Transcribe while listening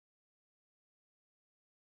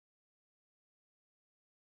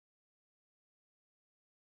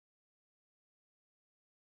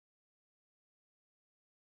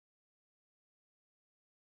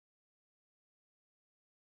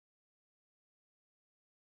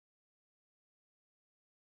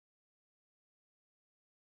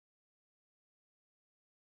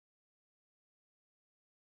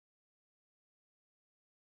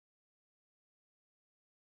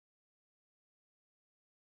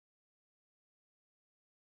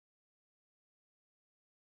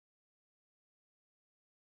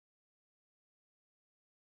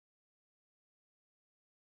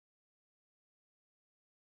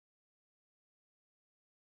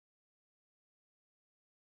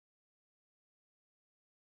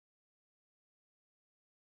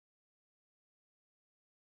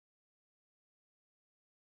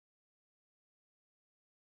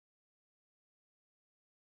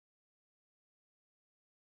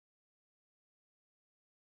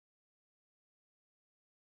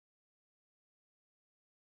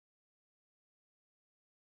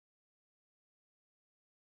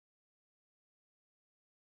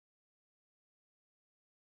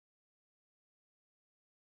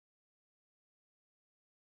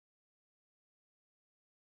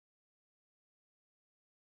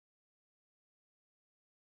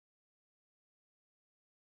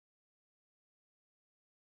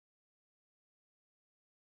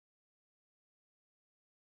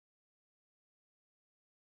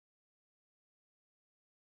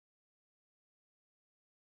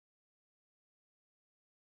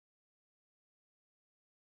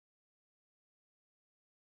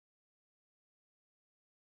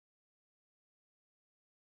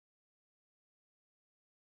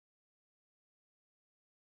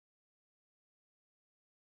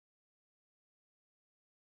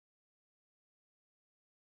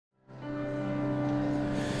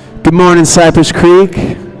Good morning, Cypress Creek.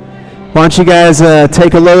 Why don't you guys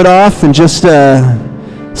take a load off and just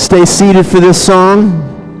stay seated for this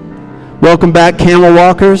song. Welcome back, Camel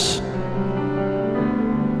Walkers.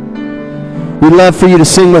 We'd love for you to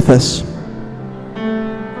sing with us.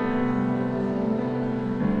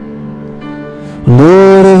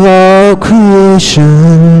 Lord of all creation,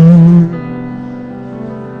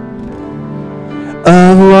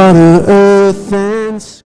 of water, earth, and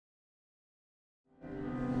sky,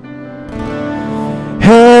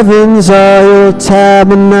 heavens are your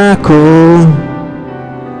tabernacle.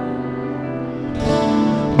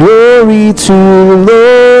 Glory to the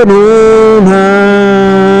Lord on high.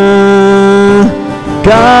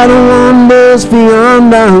 God of wonders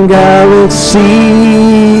beyond our galaxy.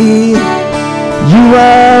 You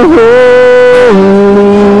are holy,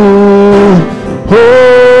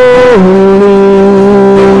 holy.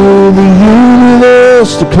 The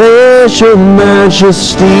universe declares your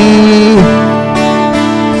majesty.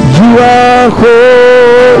 You are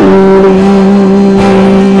holy,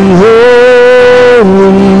 holy,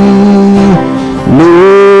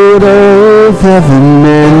 Lord of heaven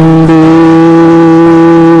and earth,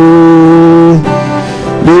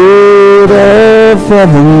 Lord of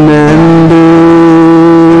heaven and earth.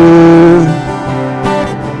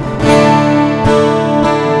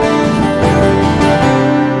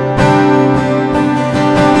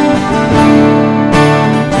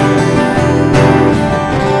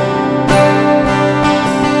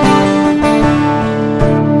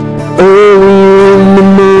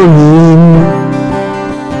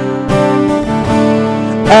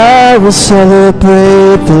 I will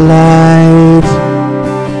celebrate the light.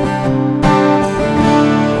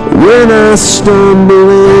 When I stumble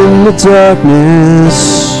in the darkness,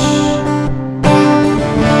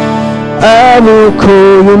 I will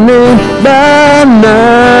call your name by night.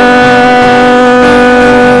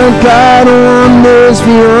 God of wonders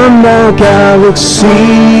beyond our galaxy.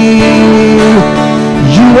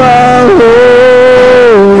 You are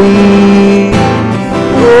holy,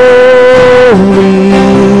 holy.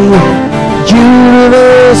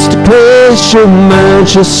 Universe declares your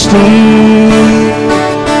majesty.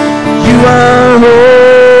 You are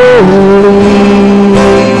holy,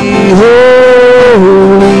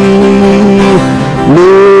 holy,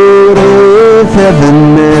 Lord of heaven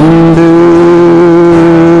and earth,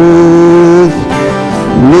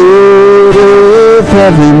 Lord of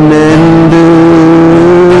heaven and earth.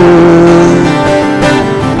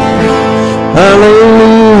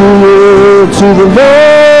 Hallelujah to the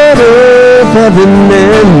Lord of heaven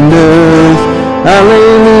and earth.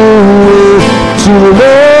 Hallelujah to the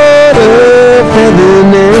Lord of heaven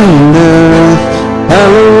and earth.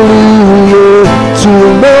 Hallelujah to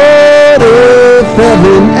the Lord of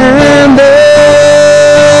heaven and earth.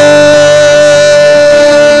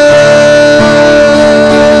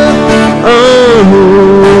 Oh,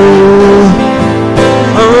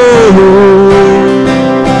 oh.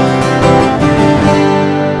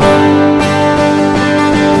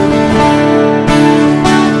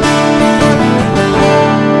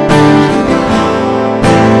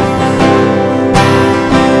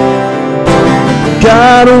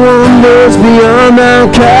 God of wonders beyond our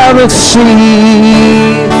galaxy.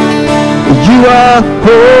 You are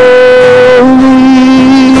holy,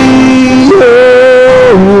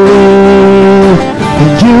 holy. The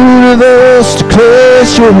universe declares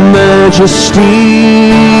your majesty.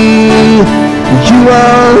 You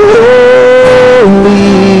are holy,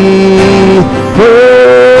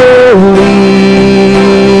 holy,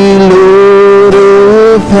 Lord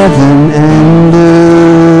of heaven and earth,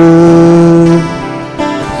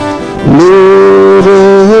 Lord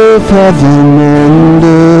of heaven and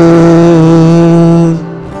earth.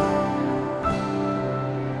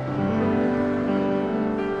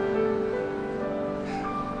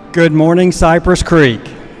 Good morning, Cypress Creek.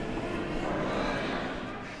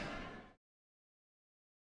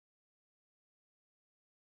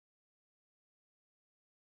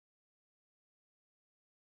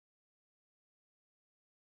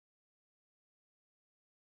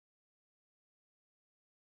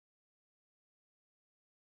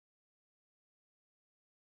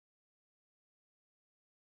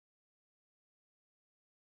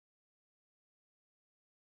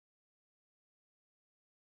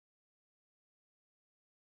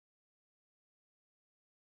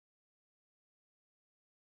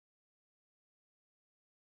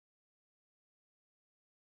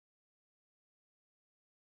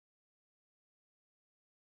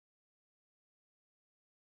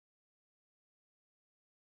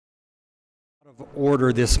 Of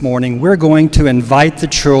order this morning, we're going to invite the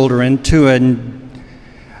children to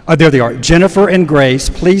Oh, there they are. Jennifer and Grace,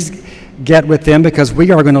 please get with them because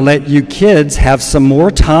we are going to let you kids have some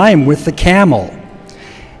more time with the camel.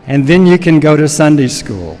 And then you can go to Sunday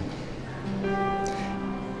school.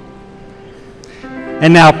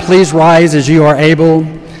 And now please rise as you are able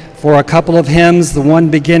for a couple of hymns. The one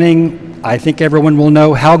beginning, I think everyone will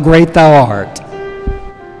know, How Great Thou Art.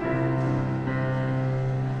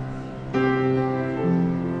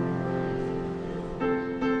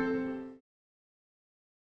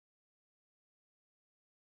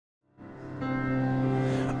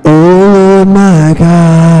 My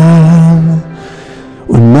God,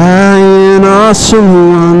 when I in awesome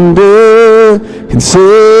wonder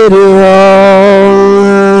consider all the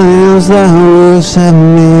hands thou wouldst have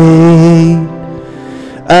made,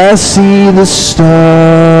 I see the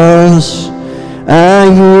stars, I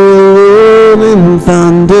hear the rolling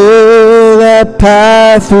thunder that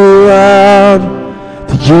path throughout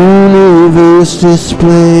the universe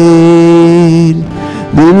displayed.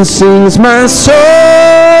 Then sings my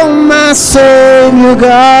soul, my Savior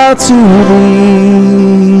God, to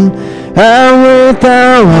thee. How great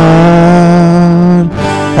thou art,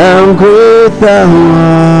 how great thou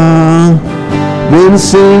art. Then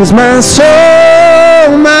sings my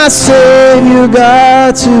soul, my Savior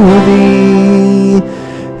God, to thee.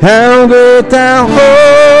 How great thou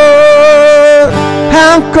art,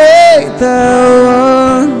 how great thou art.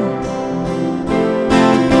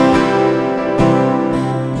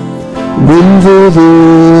 When through the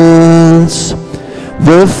woods,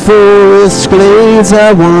 the forest glades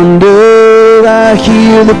I wander, I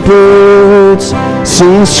hear the birds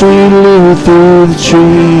sing sweetly through the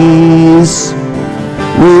trees.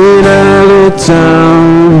 When I look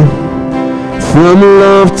down from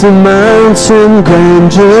lofty mountain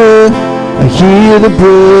grandeur, I hear the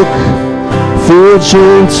brook feel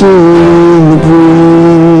gentle in the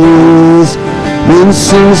breeze. Then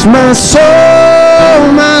sings my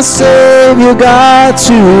soul, my Savior God,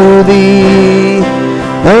 to thee.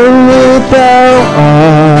 How great thou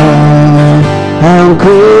art, how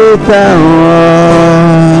great thou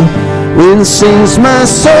art. Then sings my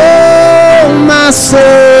soul, my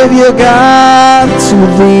Savior God, to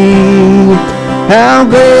thee. How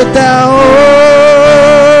great thou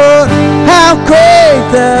art, how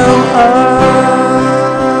great thou art.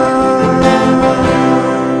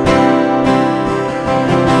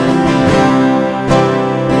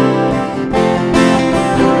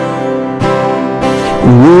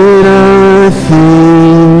 When I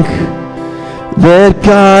think that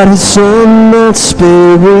God, His Son not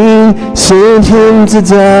sparing, sent Him to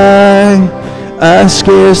die, I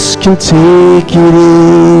scarce can take it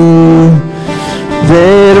in.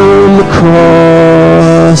 That on the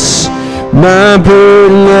cross, my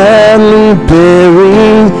burden gladly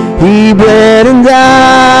bearing, He bled and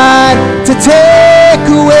died to take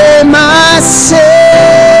away my sin.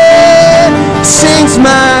 Sings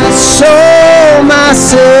my soul, my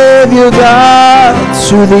Savior God,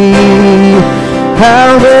 to thee.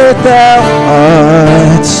 How great thou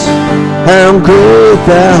art, how great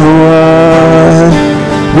thou art.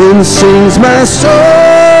 Then sings my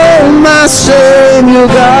soul, my Savior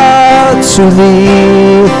God, to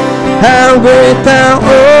thee. How great thou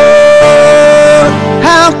art,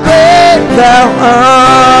 how great thou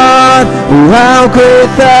art. Oh, how great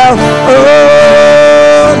thou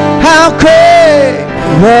art, how great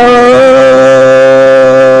thou art.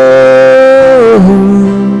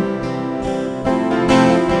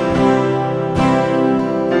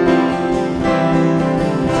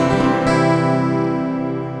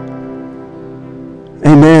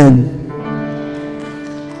 Amen.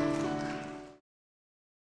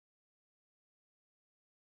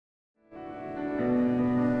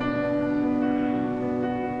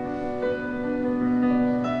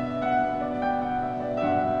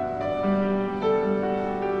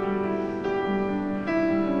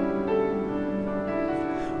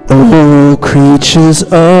 O creatures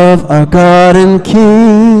of our God and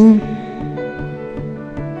King,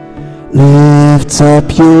 lift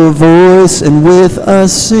up your voice and with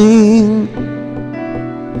us sing.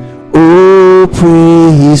 Oh,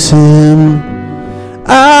 praise Him,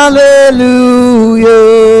 Alleluia.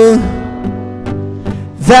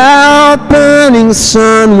 Thou burning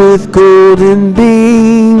sun with golden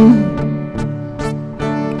beam,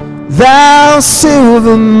 thou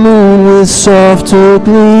silver moon with softer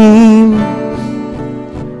gleam.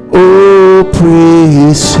 Oh,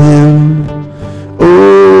 praise Him,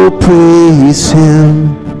 oh, praise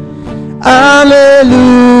Him, Alleluia,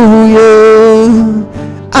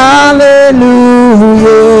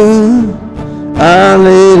 Alleluia,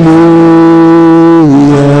 Alleluia.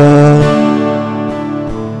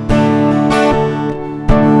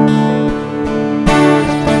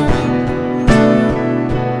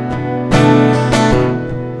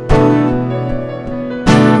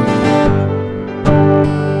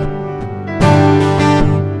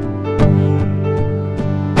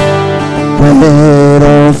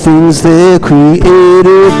 things their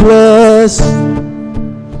Creator bless,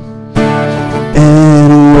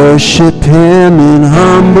 and worship Him in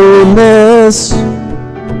humbleness.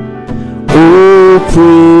 Oh,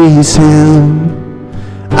 praise Him.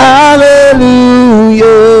 Hallelujah.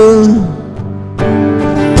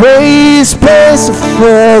 Praise, praise the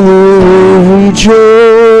Father,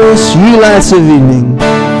 rejoice. Ye lights of evening,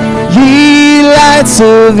 ye lights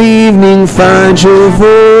of evening, find your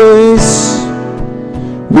voice.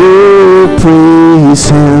 Oh, praise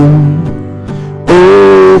Him.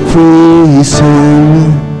 Oh, praise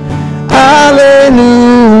Him.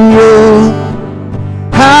 Hallelujah.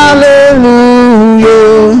 Hallelujah.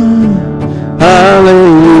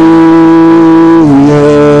 Hallelujah.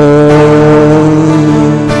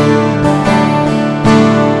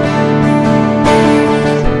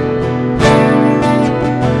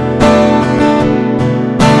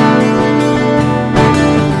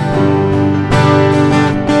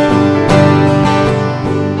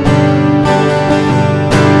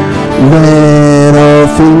 Let all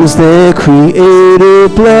things their Creator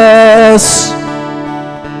bless,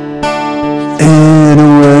 and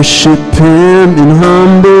worship Him in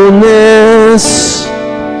humbleness.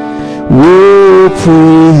 Oh,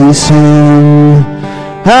 praise Him.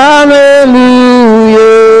 Hallelujah.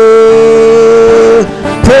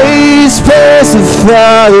 Praise, praise the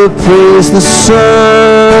Father, praise the Son,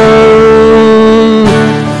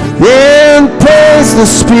 then praise the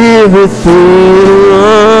Spirit through the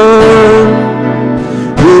one.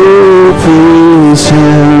 Oh, praise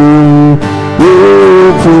Him.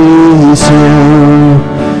 Oh, praise Him.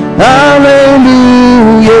 Hallelujah.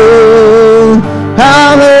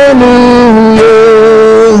 Hallelujah.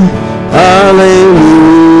 Hallelujah.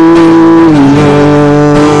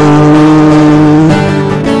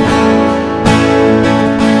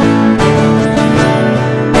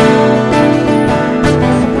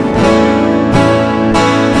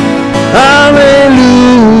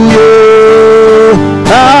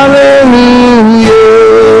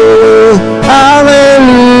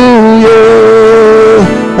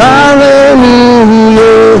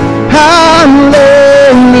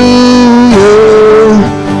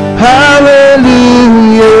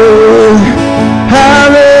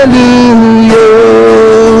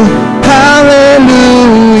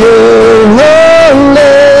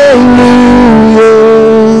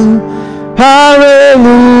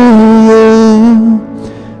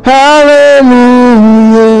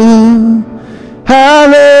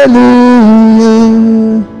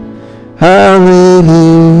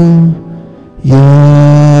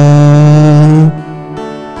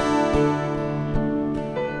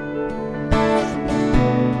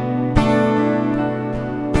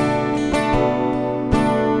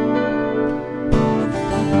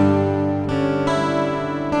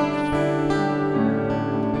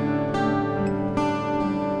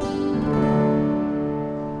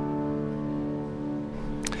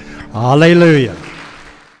 Hallelujah.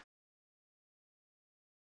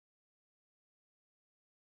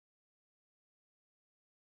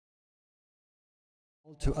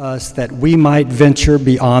 To us that we might venture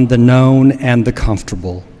beyond the known and the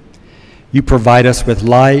comfortable. You provide us with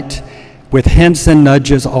light, with hints and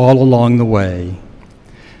nudges all along the way.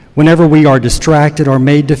 Whenever we are distracted or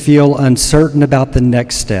made to feel uncertain about the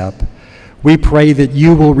next step, we pray that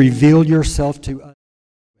you will reveal yourself to us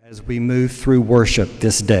as we move through worship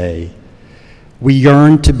this day. We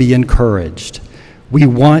yearn to be encouraged. We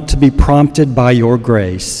want to be prompted by your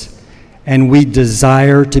grace. And we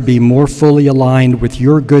desire to be more fully aligned with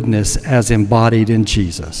your goodness as embodied in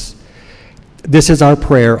Jesus. This is our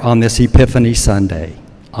prayer on this Epiphany Sunday.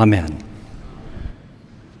 Amen.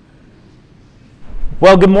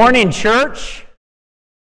 Well, good morning, church.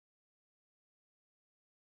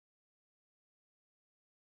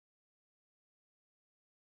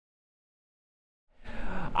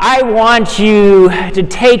 I want you to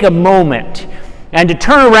take a moment and to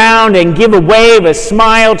turn around and give a wave, a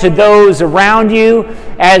smile to those around you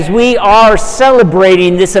as we are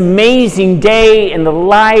celebrating this amazing day in the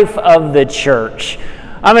life of the church.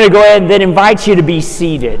 I'm going to go ahead and then invite you to be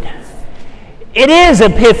seated. It is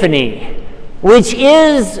Epiphany, which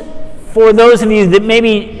is, for those of you that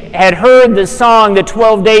maybe had heard the song, the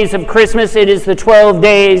 12 days of Christmas, it is the 12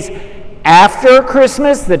 days after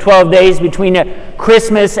Christmas, the 12 days between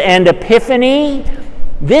Christmas and Epiphany.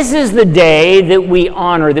 This is the day that we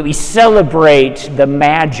honor, that we celebrate the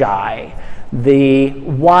Magi, the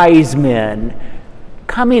wise men,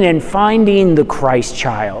 coming and finding the Christ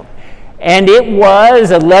child. And it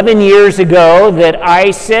was 11 years ago that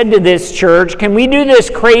I said to this church, can we do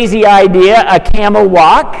this crazy idea, a camel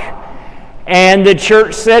walk? And the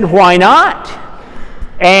church said, why not?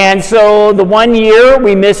 And so the 1 year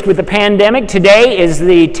we missed with the pandemic, today is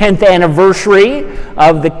the 10th anniversary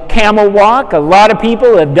of the camel walk. A lot of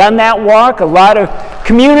people have done that walk. A lot of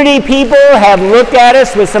community people have looked at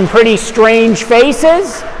us with some pretty strange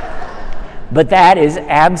faces, but that is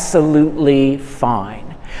absolutely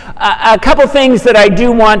fine. A couple things that I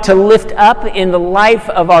do want to lift up in the life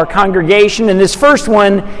of our congregation, and this first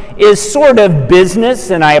one is sort of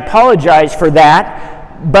business, and I apologize for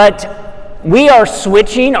that, but we are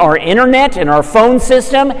switching our internet and our phone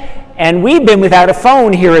system, and we've been without a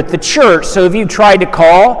phone here at the church. So if you tried to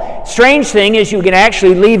call, strange thing is you can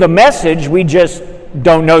actually leave a message. We just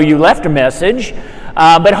don't know you left a message.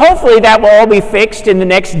 But hopefully that will all be fixed in the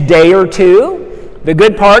next day or two. The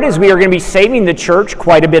good part is we are going to be saving the church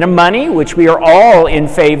quite a bit of money, which we are all in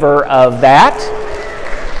favor of that.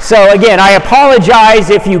 So again, I apologize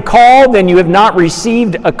if you called and you have not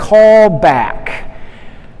received a call back.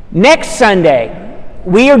 Next Sunday,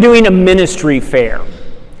 we are doing a ministry fair.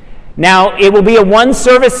 Now, it will be a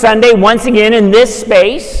one-service Sunday, once again in this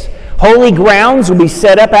space. Holy grounds will be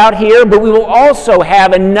set up out here, but we will also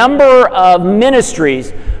have a number of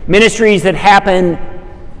ministries that happen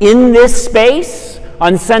in this space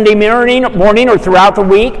on Sunday morning or throughout the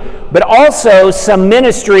week, but also some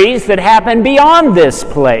ministries that happen beyond this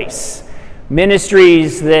place.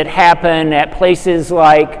 Ministries that happen at places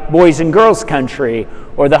like Boys and Girls Country,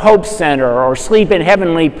 or the Hope Center, or Sleep in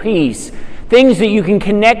Heavenly Peace, things that you can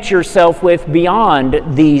connect yourself with beyond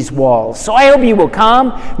these walls. So I hope you will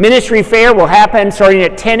come. Ministry Fair will happen starting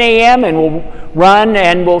at 10 a.m. and will run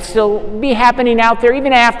and will still be happening out there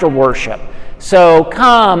even after worship. So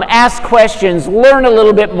come, ask questions, learn a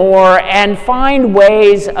little bit more, and find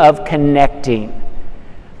ways of connecting.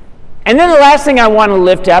 And then the last thing I want to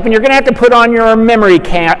lift up, and you're going to have to put on your memory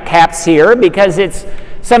caps here because it's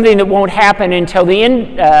something that won't happen until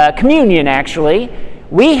the communion, actually.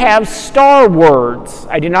 We have Star Words.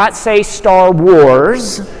 I do not say Star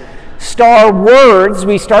Wars. Star Words,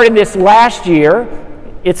 we started this last year.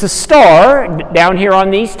 It's a star down here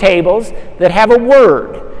on these tables that have a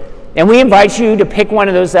word. And we invite you to pick one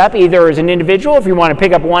of those up, either as an individual, if you want to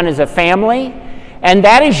pick up one as a family. And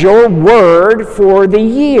that is your word for the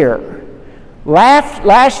year.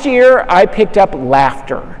 Last year, I picked up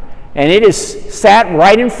laughter. And it is sat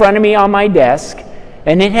right in front of me on my desk,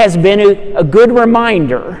 and it has been a good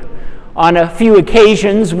reminder on a few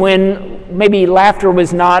occasions when maybe laughter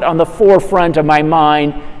was not on the forefront of my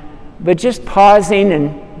mind, but just pausing,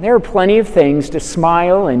 and there are plenty of things to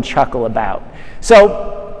smile and chuckle about.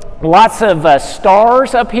 So lots of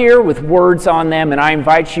stars up here with words on them, and I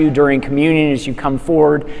invite you during communion as you come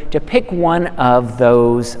forward to pick one of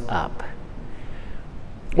those up.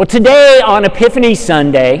 Well, today on Epiphany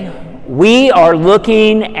Sunday, we are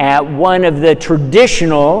looking at one of the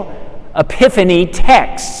traditional Epiphany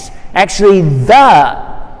texts, actually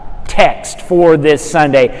the text for this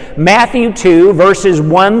Sunday, Matthew 2, verses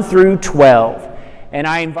 1 through 12. And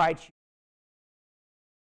I invite you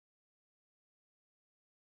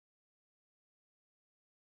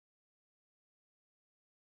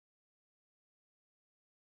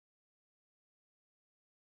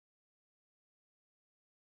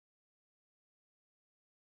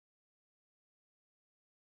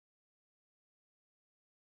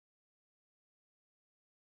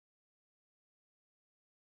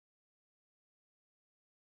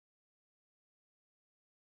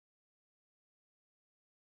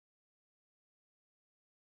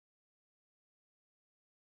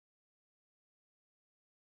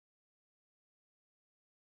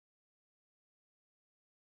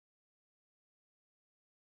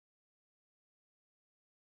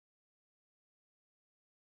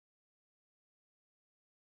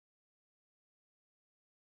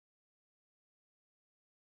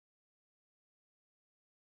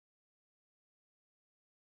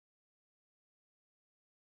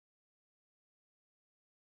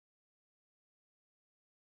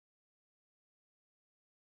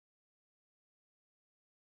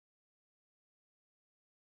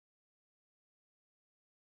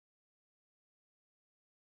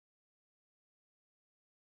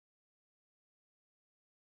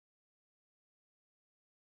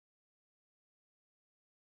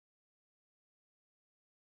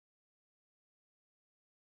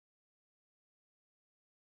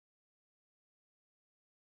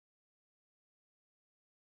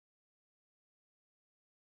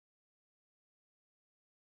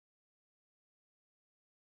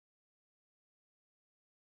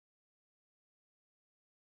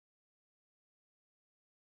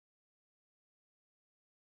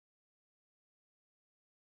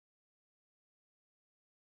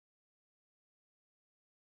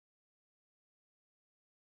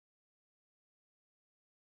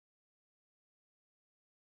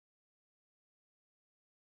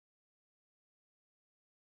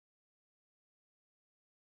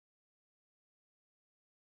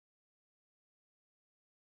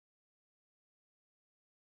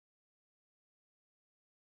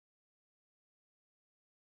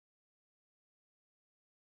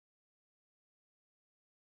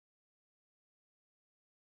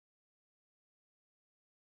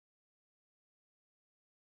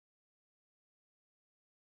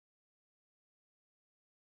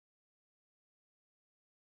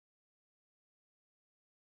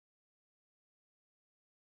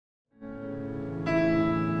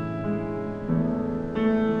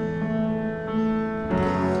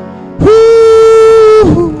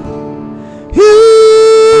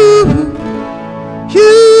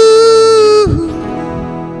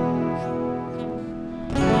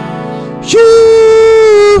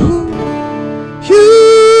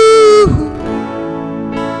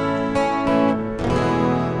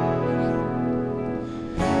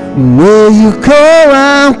Where you go,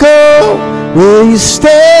 I'll go. Where you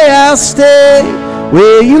stay, I'll stay.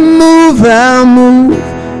 Where you move, I'll move.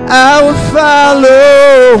 I will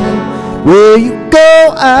follow. Where you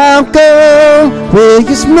go, I'll go. Where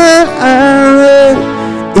you smile, I'll run.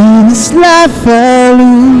 In this life I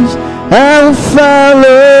lose, I will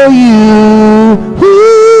follow you.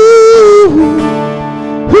 Ooh,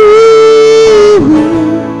 ooh,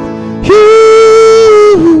 ooh.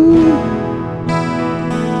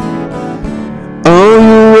 All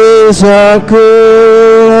your ways are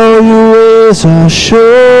good, all your ways are sure.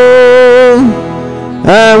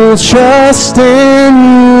 I will trust in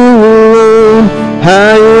you alone,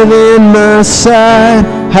 higher than my sight,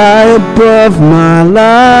 high above my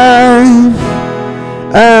life.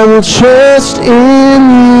 I will trust in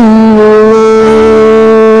you alone.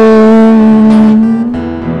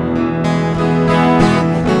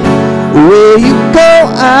 Where you go,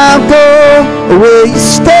 I'll go. Where you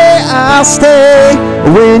stay, I'll stay.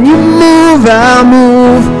 When you move, I'll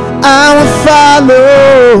move. I will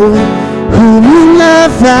follow. Whom you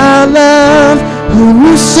love, I'll love. Whom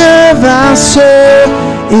you serve, I'll serve.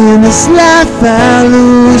 In this life I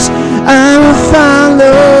lose, I will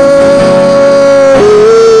follow.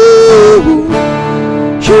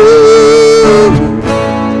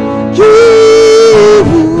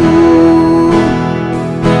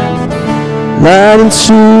 Light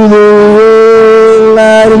into the world,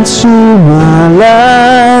 light into my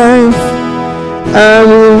life. I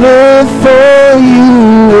will live for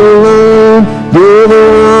you alone. You're the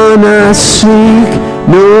one I seek,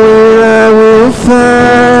 knowing I will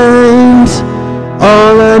find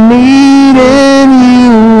all I need in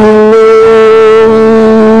you alone.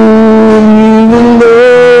 You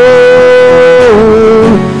alone.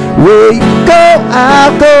 Where you go,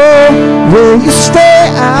 I'll go. Where you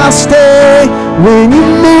stay, I'll stay. When you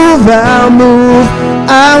move, I'll move.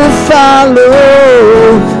 I will follow.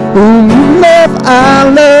 Whom you love,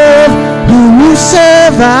 I'll love. Whom you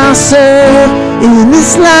serve, I'll serve. In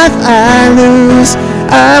this life I lose,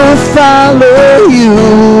 I will follow you.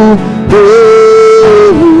 Ooh,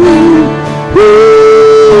 ooh, ooh.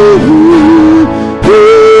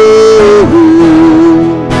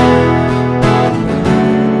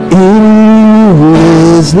 In you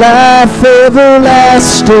is life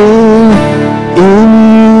everlasting. In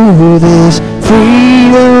you there's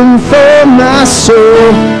freedom for my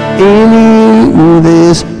soul. In you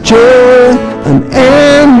there's joy,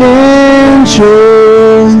 unending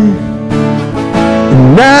joy.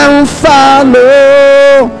 And I will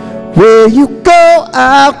follow. Where you go,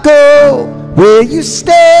 I'll go. Where you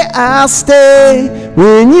stay, I'll stay.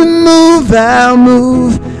 When you move, I'll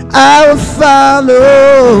move. I will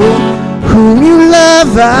follow. Whom you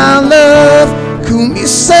love, I'll love. Whom you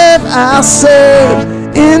serve, I'll serve.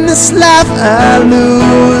 In this life I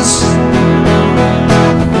lose.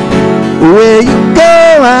 Where you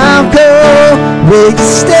go, I'll go. Where you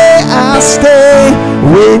stay, I'll stay.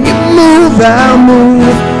 When you move, I'll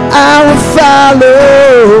move. I will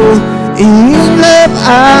follow. In you love,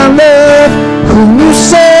 I'll love. Whom you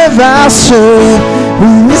serve, I'll serve.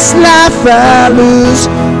 In this life I lose,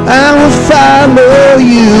 I will follow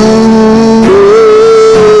you.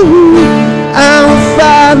 I will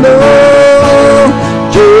follow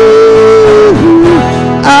you.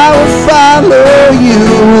 I will follow you.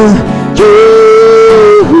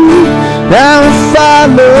 I will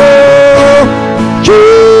follow you.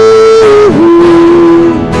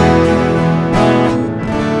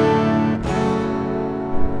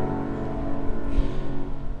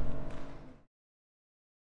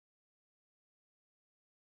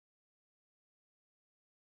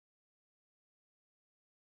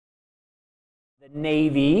 The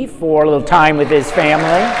Navy for a little time with his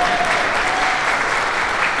family.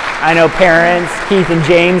 I know parents, Keith and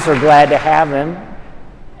James, are glad to have him.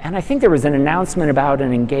 And I think there was an announcement about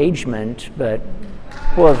an engagement, but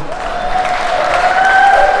well.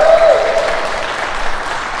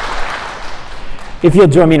 If you'll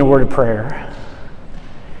join me in a word of prayer.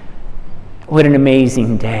 What an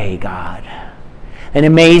amazing day, God. An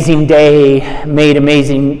amazing day made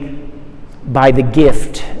amazing by the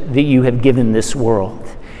gift that you have given this world.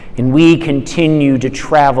 And we continue to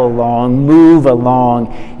travel along, move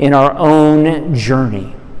along in our own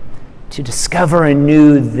journey to discover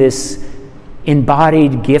anew this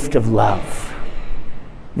embodied gift of love.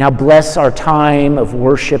 Now bless our time of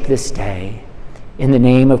worship this day. In the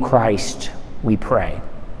name of Christ, we pray.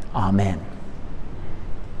 Amen.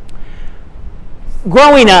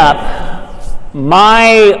 Growing up,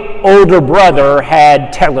 my older brother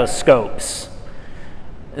had telescopes.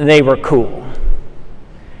 They were cool.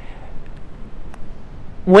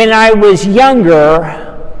 When I was younger,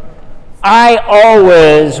 I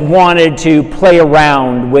always wanted to play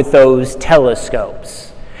around with those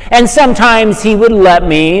telescopes. And sometimes he would let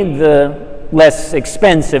me, the less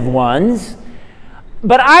expensive ones.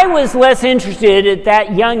 But I was less interested at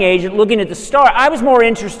that young age at looking at the star. I was more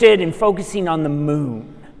interested in focusing on the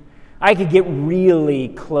moon. I could get really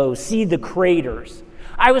close, see the craters.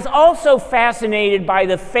 I was also fascinated by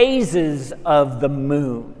the phases of the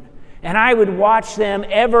moon. And I would watch them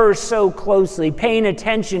ever so closely, paying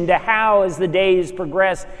attention to how, as the days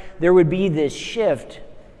progressed, there would be this shift.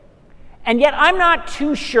 And yet I'm not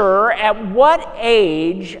too sure at what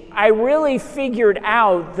age I really figured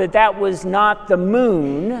out that that was not the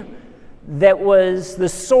moon that was the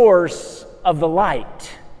source of the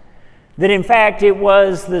light. That in fact it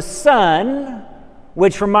was the sun,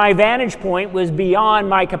 which from my vantage point was beyond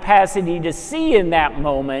my capacity to see in that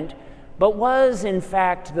moment, but was in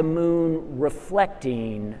fact the moon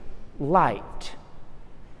reflecting light.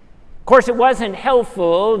 Of course, it wasn't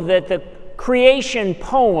helpful that the creation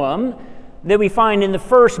poem that we find in the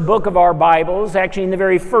first book of our Bibles, actually in the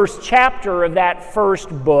very first chapter of that first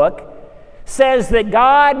book, says that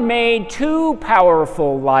God made two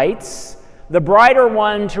powerful lights, the brighter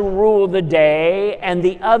one to rule the day and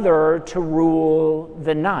the other to rule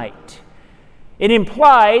the night. It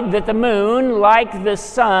implied that the moon, like the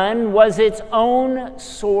sun, was its own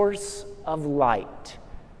source of light.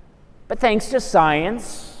 But thanks to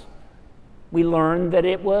science, we learned that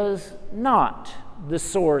it was not the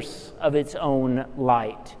source of its own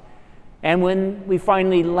light. And when we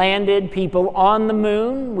finally landed people on the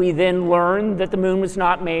moon, we then learned that the moon was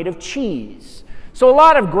not made of cheese. So a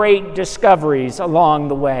lot of great discoveries along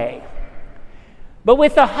the way. But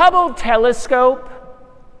with the Hubble telescope,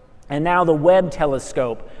 and now the Webb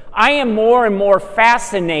telescope, I am more and more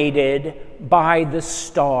fascinated by the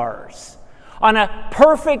stars. On a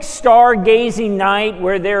perfect stargazing night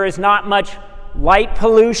where there is not much light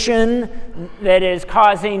pollution that is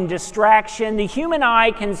causing distraction, the human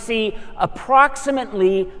eye can see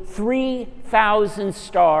approximately 3,000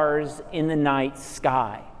 stars in the night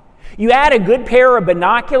sky. You add a good pair of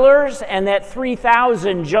binoculars, and that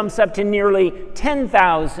 3,000 jumps up to nearly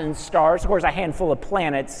 10,000 stars. Of course, a handful of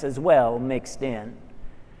planets as well mixed in.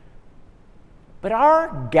 But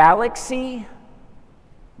our galaxy,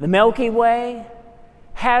 the Milky Way,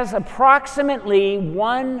 has approximately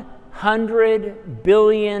 100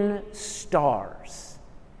 billion stars.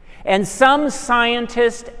 And some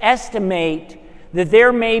scientists estimate that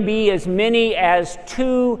there may be as many as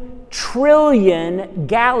 2 trillion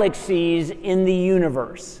galaxies in the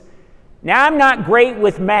universe. Now, I'm not great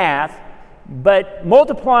with math, but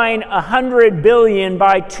multiplying 100 billion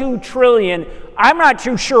by 2 trillion, I'm not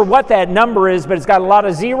too sure what that number is, but it's got a lot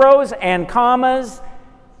of zeros and commas.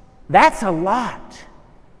 That's a lot.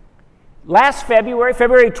 Last February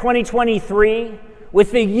 2023,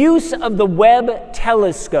 with the use of the Webb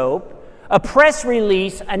telescope, a press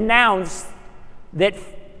release announced that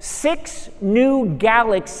 6 new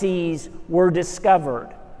galaxies were discovered,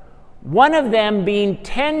 one of them being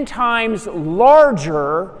 10 times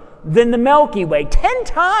larger than the Milky Way. 10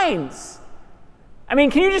 times! I mean,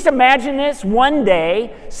 can you just imagine this? One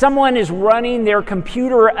day, someone is running their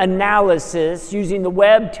computer analysis using the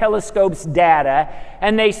Webb telescope's data,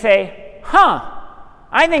 and they say,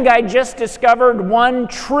 I think I just discovered 1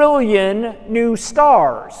 trillion new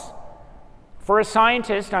stars. For a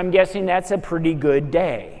scientist, I'm guessing that's a pretty good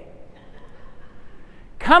day.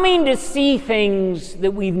 Coming to see things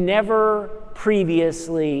that we've never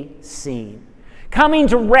previously seen. Coming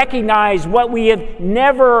to recognize what we have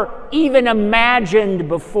never even imagined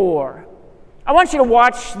before. I want you to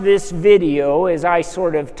watch this video as I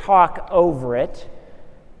sort of talk over it.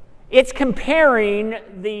 It's comparing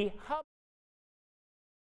the Hubble.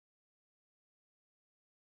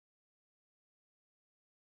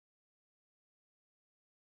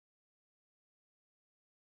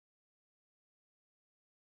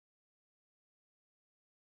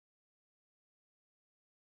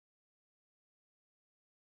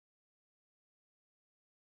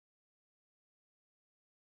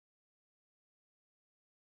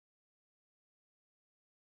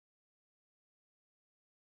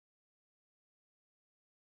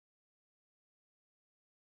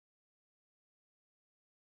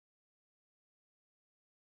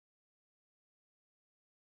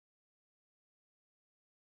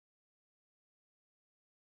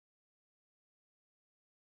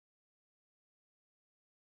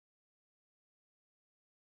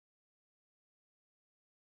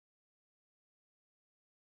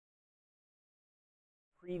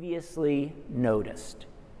 Previously noticed.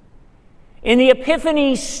 In the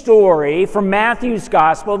Epiphany story from Matthew's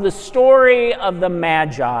Gospel, the story of the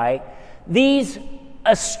Magi, These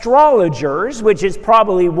astrologers, which is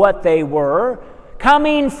probably what they were,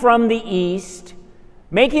 coming from the east,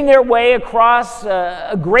 making their way across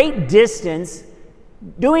a great distance,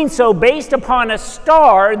 doing so based upon a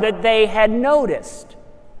star that they had noticed.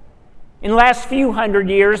 In the last few hundred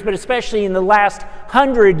years, but especially in the last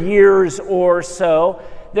 100 years or so,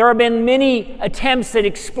 there have been many attempts at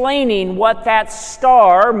explaining what that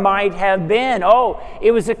star might have been. Oh,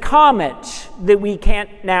 it was a comet that we can't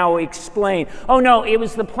now explain. Oh no, it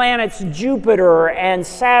was the planets Jupiter and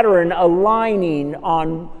Saturn aligning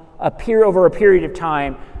on over a period of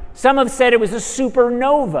time. Some have said it was a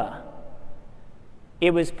supernova.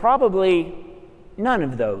 It was probably none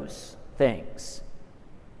of those things.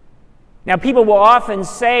 Now, people will often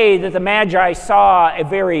say that the Magi saw a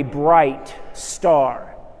very bright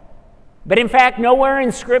star. But in fact, nowhere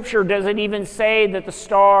in Scripture does it even say that the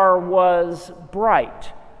star was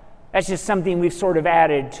bright. That's just something we've sort of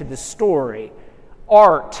added to the story.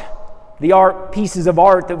 The pieces of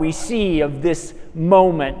art that we see of this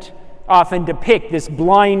moment often depict this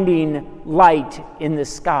blinding light in the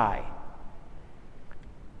sky.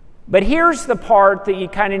 But here's the part that you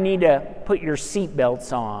kind of need to put your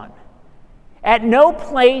seatbelts on. At no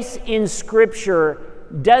place in Scripture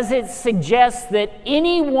does it suggest that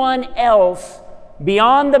anyone else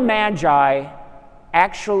beyond the Magi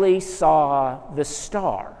actually saw the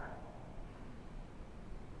star.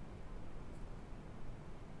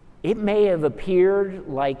 It may have appeared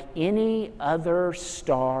like any other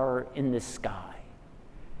star in the sky.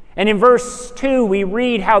 And in verse 2, we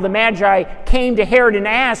read how the Magi came to Herod and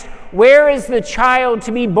asked, "Where is the child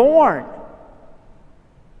to be born?"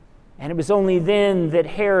 And it was only then that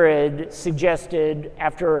Herod suggested,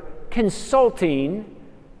 after consulting,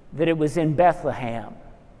 that it was in Bethlehem.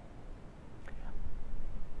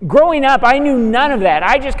 Growing up, I knew none of that.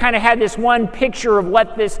 I just kind of had this one picture of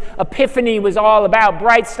what this Epiphany was all about.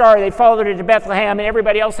 Bright star, they followed it to Bethlehem, and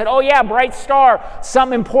everybody else said, "Oh yeah, bright star,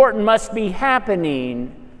 something important must be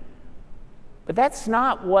happening." But that's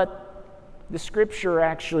not what the Scripture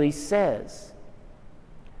actually says.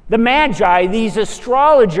 The Magi, these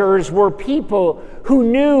astrologers, were people who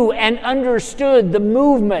knew and understood the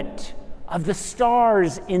movement of the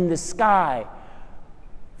stars in the sky.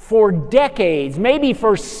 For decades, maybe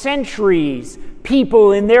for centuries,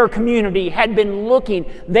 people in their community had been looking.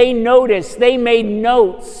 They noticed, they made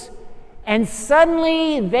notes, and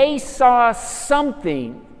suddenly they saw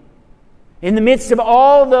something in the midst of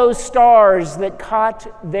all those stars that caught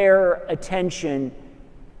their attention.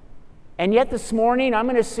 And yet this morning, I'm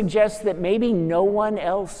going to suggest that maybe no one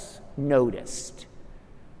else noticed.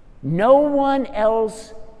 No one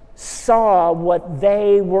else saw what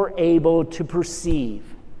they were able to perceive.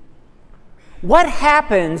 What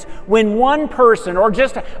happens when one person or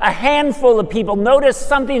just a handful of people notice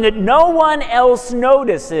something that no one else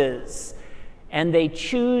notices, and they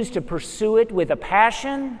choose to pursue it with a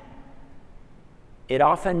passion? It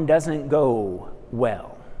often doesn't go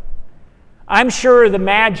well. I'm sure the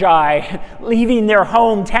Magi, leaving their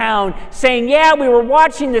hometown, saying, "Yeah, we were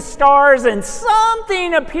watching the stars and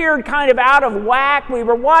something appeared kind of out of whack. We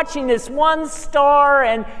were watching this one star,"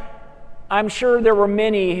 and I'm sure there were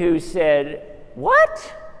many who said,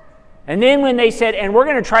 "What?" And then when they said, "And we're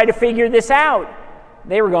going to try to figure this out,"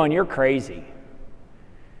 they were going, "You're crazy."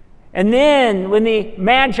 And then when the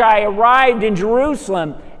Magi arrived in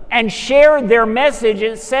Jerusalem and shared their message,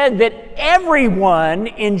 it said that everyone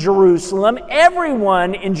in Jerusalem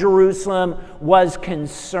was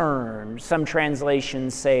concerned. Some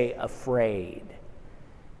translations say afraid.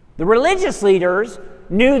 The religious leaders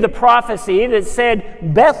knew the prophecy that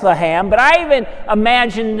said Bethlehem, but I even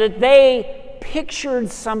imagine that they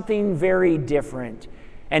pictured something very different.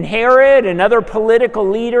 And Herod and other political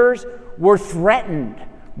leaders were threatened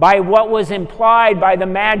by what was implied by the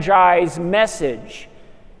Magi's message,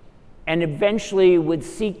 and eventually would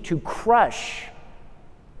seek to crush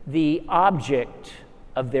the object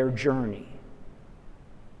of their journey.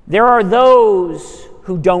 There are those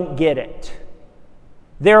who don't get it.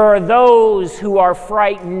 There are those who are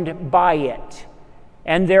frightened by it.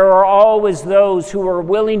 And there are always those who are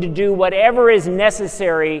willing to do whatever is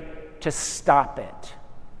necessary to stop it.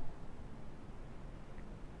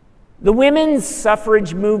 The women's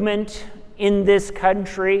suffrage movement in this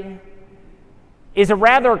country is a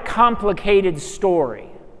rather complicated story.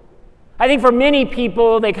 I think for many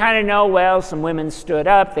people, they kind of know, well, some women stood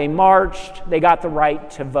up, they marched, they got the right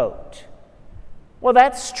to vote. Well,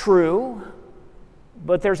 that's true,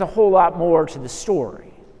 but there's a whole lot more to the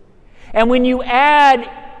story. And when you add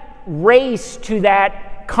race to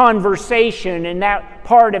that conversation and that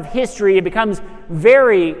part of history, it becomes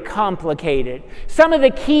very complicated. Some of the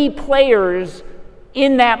key players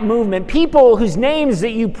in that movement, people whose names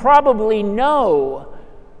that you probably know,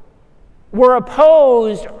 were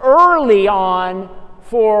opposed early on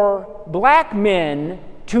for black men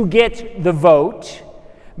to get the vote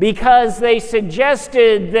because they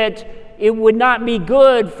suggested that it would not be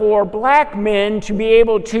good for black men to be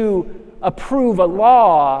able to approve a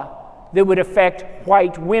law that would affect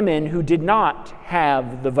white women who did not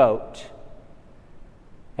have the vote.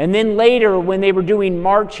 And then later, when they were doing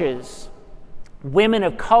marches, women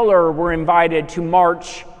of color were invited to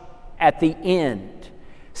march at the end,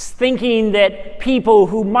 thinking that people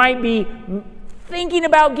who might be thinking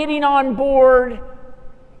about getting on board,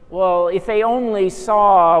 well, if they only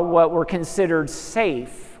saw what were considered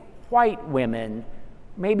safe white women,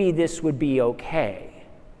 maybe this would be okay.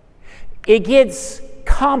 It gets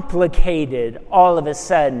complicated all of a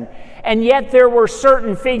sudden. And yet there were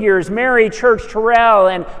certain figures, Mary Church Terrell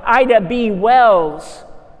and Ida B. Wells,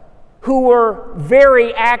 who were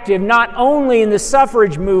very active not only in the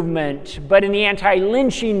suffrage movement, but in the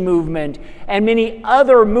anti-lynching movement and many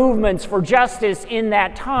other movements for justice in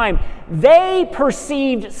that time. They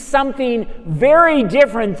perceived something very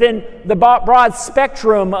different than the broad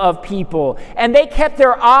spectrum of people. And they kept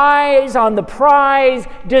their eyes on the prize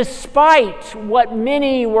despite what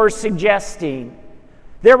many were suggesting.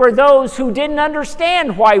 There were those who didn't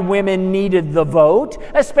understand why women needed the vote,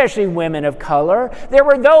 especially women of color. There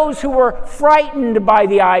were those who were frightened by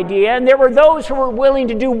the idea, and there were those who were willing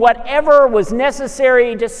to do whatever was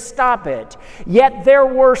necessary to stop it. Yet there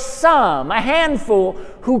were some, a handful,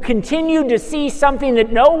 who continued to see something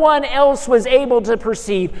that no one else was able to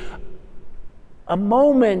perceive. A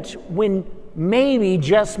moment when maybe,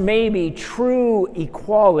 just maybe, true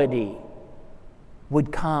equality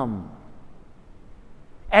would come.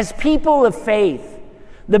 As people of faith,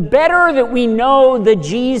 the better that we know the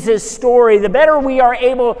Jesus story, the better we are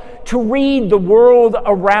able to read the world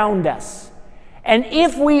around us. And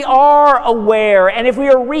if we are aware, and if we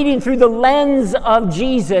are reading through the lens of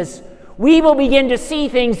Jesus, we will begin to see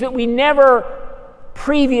things that we never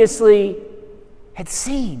previously had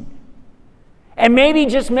seen. And maybe,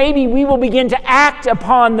 just maybe, we will begin to act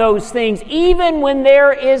upon those things, even when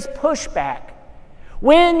there is pushback.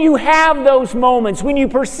 When you have those moments, when you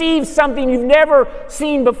perceive something you've never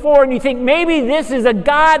seen before and you think, maybe this is a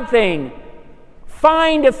God thing,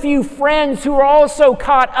 find a few friends who are also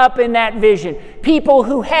caught up in that vision. People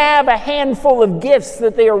who have a handful of gifts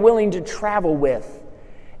that they are willing to travel with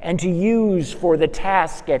and to use for the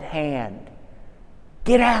task at hand.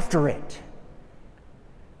 Get after it.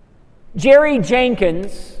 Jerry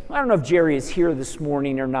Jenkins, I don't know if Jerry is here this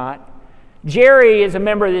morning or not. Jerry is a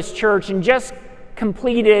member of this church and just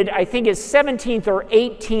completed, I think, his 17th or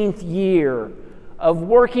 18th year of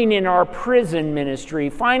working in our prison ministry,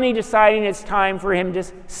 finally deciding it's time for him to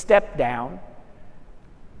step down.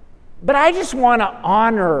 But I just want to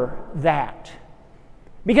honor that.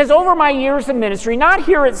 Because over my years of ministry, not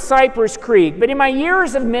here at Cypress Creek, but in my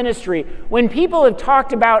years of ministry, when people have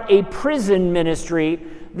talked about a prison ministry,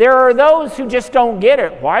 there are those who just don't get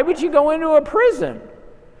it. Why would you go into a prison?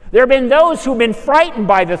 There have been those who've been frightened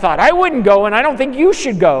by the thought, I wouldn't go and I don't think you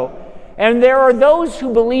should go. And there are those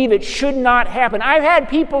who believe it should not happen. I've had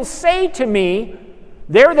people say to me,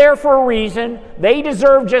 they're there for a reason. They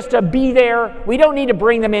deserve just to be there. We don't need to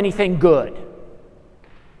bring them anything good.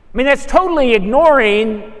 I mean, that's totally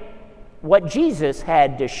ignoring what Jesus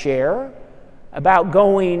had to share about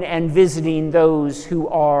going and visiting those who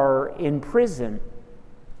are in prison.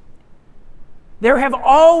 There have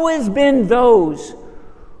always been those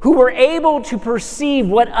who were able to perceive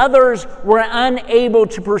what others were unable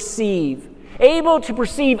to perceive, able to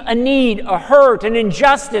perceive a need, a hurt, an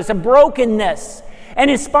injustice, a brokenness. And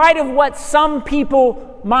in spite of what some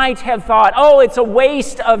people might have thought, oh, it's a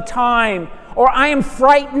waste of time, or I am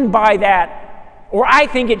frightened by that, or I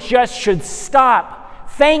think it just should stop.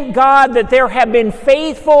 Thank God that there have been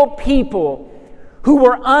faithful people who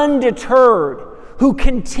were undeterred, who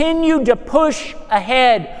continued to push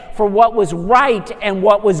ahead for what was right and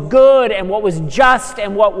what was good and what was just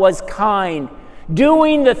and what was kind,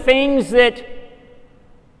 doing the things that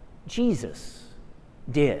Jesus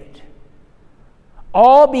did.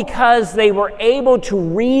 All because they were able to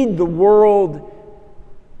read the world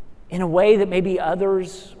in a way that maybe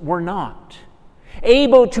others were not.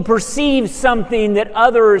 Able to perceive something that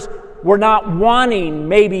others were not wanting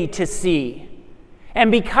maybe to see.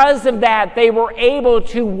 And because of that, they were able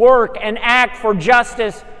to work and act for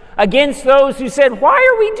justice Against those who said, why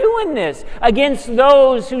are we doing this? Against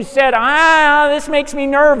those who said, this makes me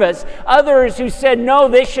nervous. Others who said, no,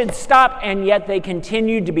 this should stop. And yet they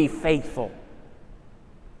continued to be faithful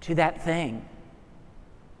to that thing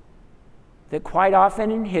that quite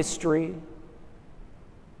often in history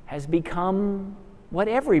has become what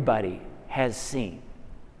everybody has seen.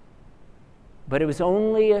 But it was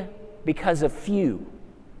only because a few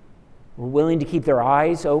were willing to keep their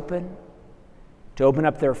eyes open, to open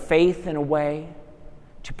up their faith in a way,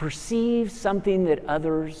 to perceive something that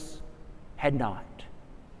others had not.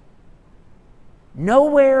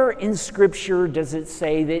 Nowhere in Scripture does it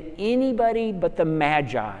say that anybody but the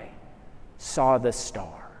Magi saw the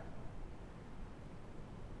star.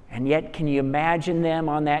 And yet, can you imagine them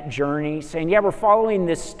on that journey saying, yeah, we're following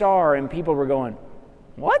this star, and people were going,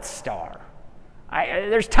 what star?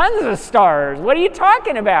 There's tons of stars. What are you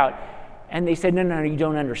talking about? And they said, no, you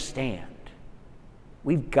don't understand.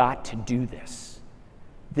 We've got to do this.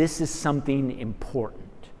 This is something important.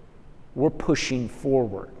 We're pushing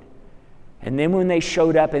forward. And then when they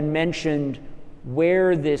showed up and mentioned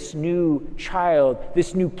where this new child,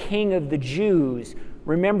 this new king of the Jews,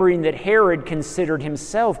 remembering that Herod considered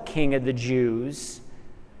himself king of the Jews,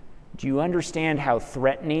 do you understand how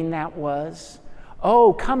threatening that was?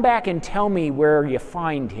 Oh, come back and tell me where you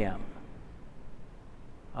find him.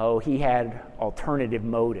 Oh, he had alternative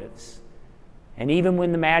motives. And even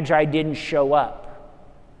when the Magi didn't show up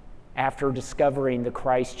after discovering the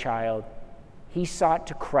Christ child, he sought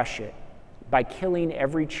to crush it by killing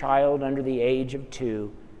every child under the age of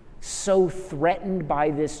 2, so threatened by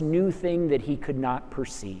this new thing that he could not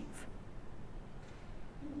perceive.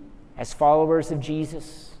 As followers of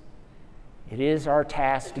Jesus, it is our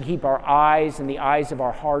task to keep our eyes and the eyes of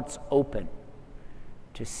our hearts open,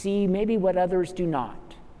 to see maybe what others do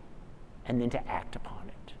not, and then to act upon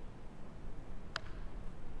it.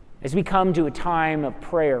 As we come to a time of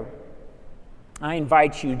prayer, I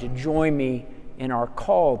invite you to join me in our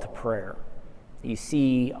call to prayer you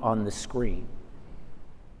see on the screen.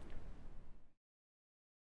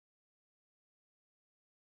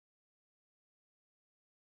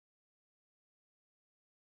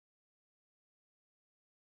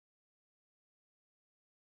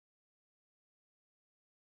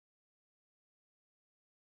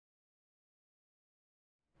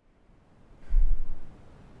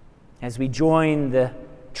 As we join the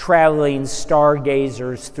traveling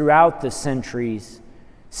stargazers throughout the centuries,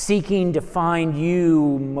 seeking to find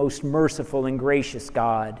you, most merciful and gracious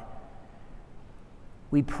God,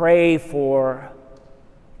 we pray for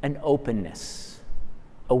an openness,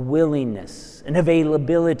 a willingness, an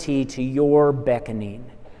availability to your beckoning.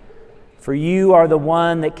 For you are the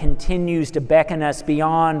one that continues to beckon us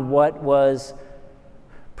beyond what was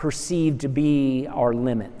perceived to be our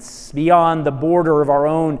limits, beyond the border of our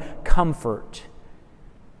own comfort.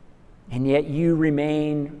 And yet you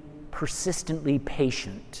remain persistently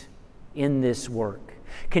patient in this work,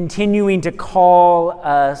 continuing to call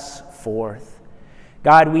us forth.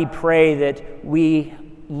 God, we pray that we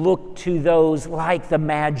look to those like the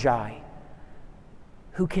Magi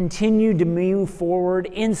who continue to move forward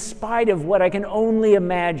in spite of what I can only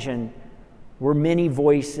imagine were many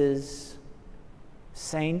voices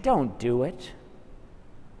saying, don't do it.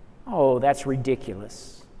 Oh, that's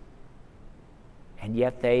ridiculous. And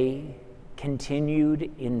yet they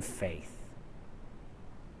continued in faith.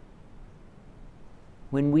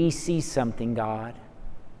 When we see something, God,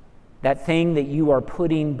 that thing that you are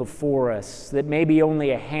putting before us that maybe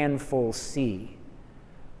only a handful see,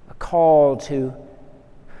 a call to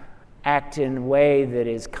act in a way that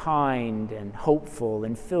is kind and hopeful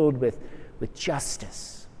and filled with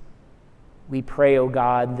justice, we pray, oh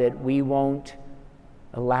God, that we won't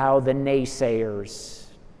allow the naysayers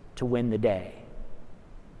to win the day,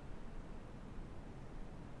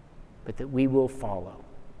 but that we will follow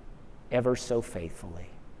ever so faithfully.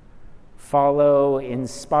 Follow in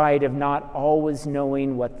spite of not always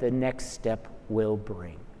knowing what the next step will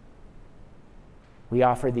bring. We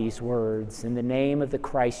offer these words in the name of the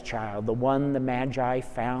Christ child, the one the Magi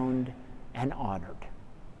found and honored.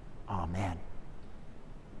 Amen.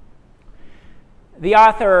 The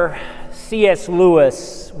author C.S.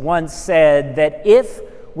 Lewis once said that if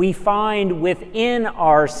we find within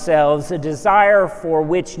ourselves a desire for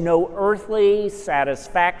which no earthly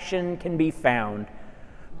satisfaction can be found,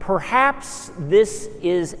 perhaps this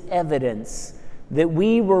is evidence that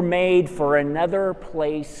we were made for another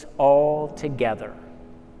place altogether.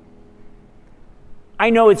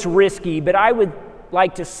 I know it's risky, but I would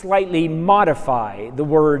like to slightly modify the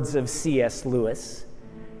words of C.S. Lewis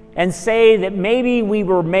and say that maybe we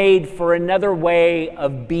were made for another way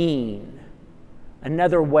of being,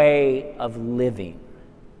 another way of living.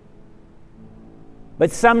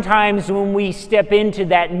 But sometimes when we step into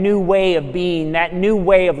that new way of being, that new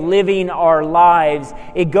way of living our lives,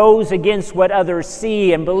 it goes against what others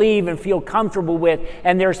see and believe and feel comfortable with,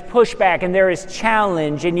 and there's pushback and there is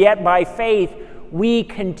challenge, and yet by faith we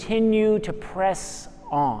continue to press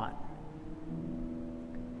on.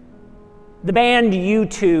 The band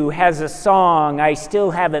U2 has a song, "I Still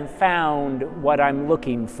Haven't Found What I'm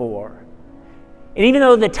Looking For." And even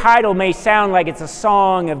though the title may sound like it's a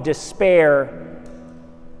song of despair,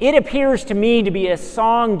 it appears to me to be a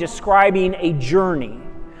song describing a journey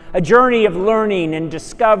of learning and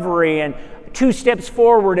discovery, and 2 steps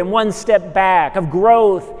forward and 1 step back, of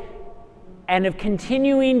growth and of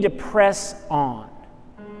continuing to press on.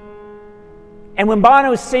 And when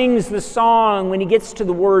Bono sings the song, when he gets to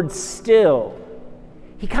the word still,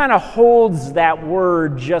 he kind of holds that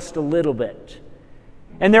word just a little bit.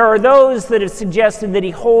 And there are those that have suggested that he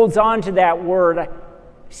holds on to that word. I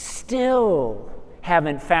still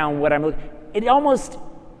haven't found what I'm looking for. It almost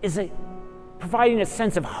is providing a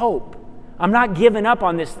sense of hope. I'm not giving up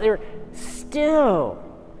on this. I still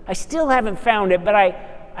haven't found it, but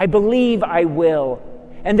I believe I will.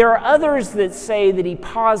 And there are others that say that he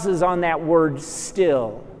pauses on that word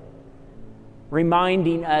still,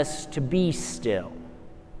 reminding us to be still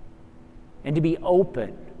and to be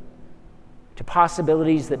open to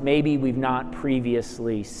possibilities that maybe we've not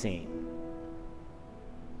previously seen.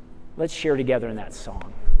 Let's share together in that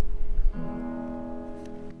song.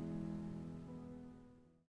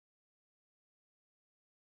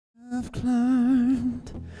 I've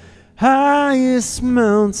climbed highest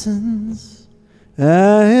mountains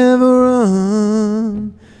I ever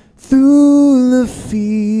run, through the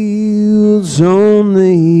fields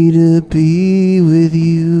only to be with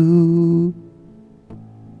you,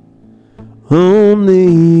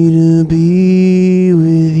 only to be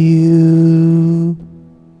with you.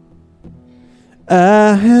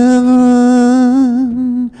 I have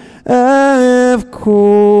run, I have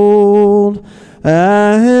crawled,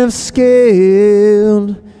 I have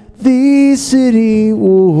scaled these city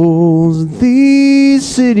walls,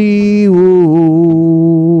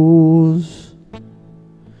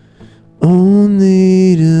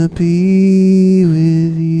 only to be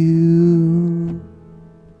with you.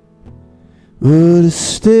 But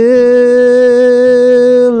still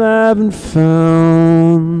I haven't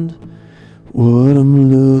found what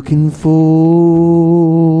I'm looking for.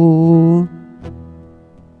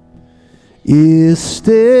 Yeah,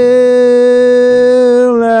 still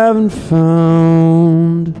I haven't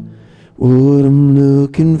found what I'm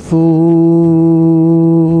looking for.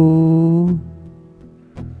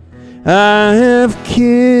 I have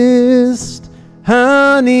kissed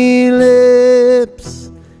honey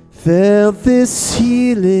lips, felt this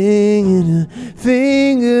healing in her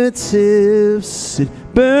fingertips. It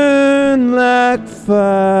burned like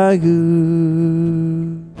fire,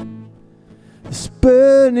 this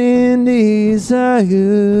burning desire.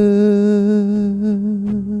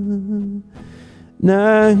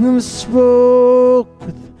 Now I'm spoke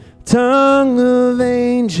with tongue of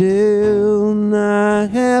angel, and I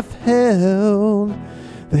have held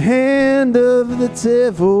the hand of the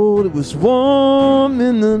devil. It was warm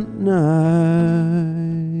in the night,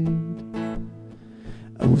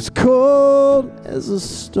 I was cold as a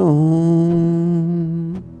stone,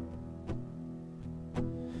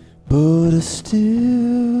 but I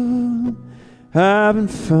still haven't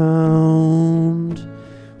found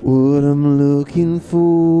what I'm looking for.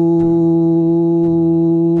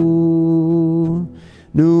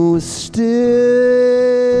 No, I still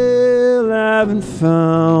haven't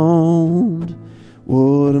found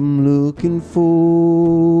what I'm looking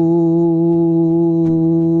for.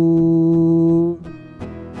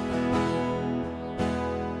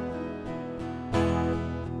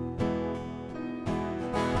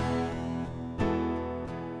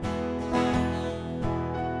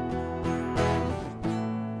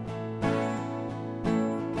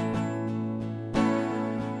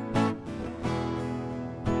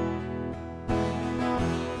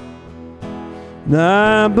 And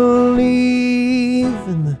I believe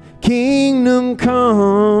in the kingdom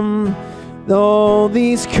come, all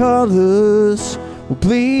these colors will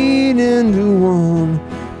bleed into one,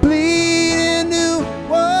 bleed into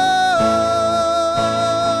one.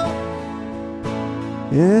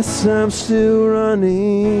 Yes, I'm still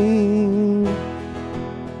running.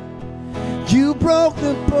 You broke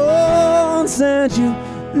the bonds and you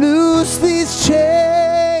loosed these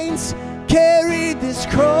chains, carried this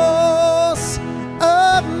cross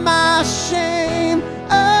of my shame,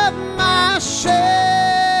 of my shame.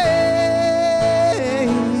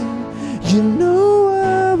 You know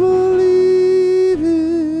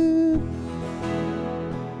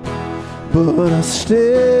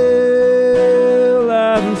still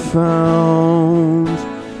haven't found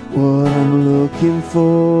what I'm looking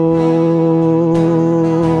for.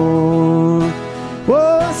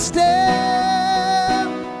 Oh, I still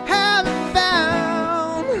haven't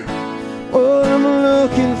found what I'm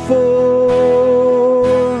looking for.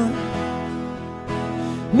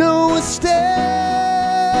 No, I still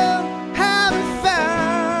haven't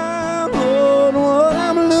found what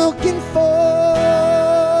I'm looking for.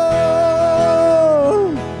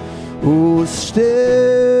 Oh, I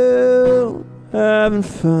still haven't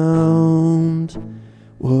found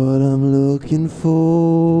what I'm looking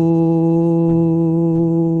for.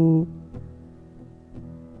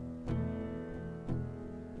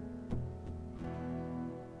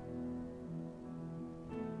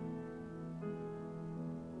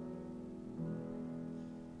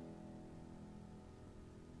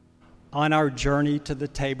 On our journey to the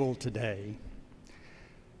table today,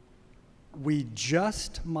 we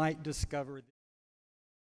just might discover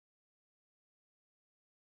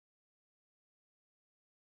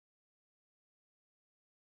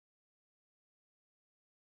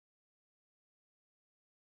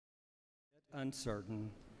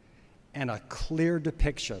uncertain and a clear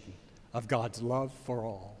depiction of God's love for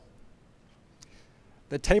all.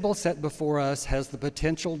 The table set before us has the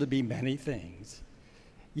potential to be many things.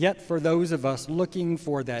 Yet for those of us looking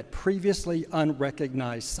for that previously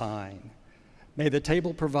unrecognized sign, may the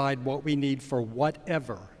table provide what we need for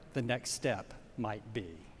whatever the next step might be.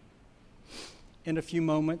 In a few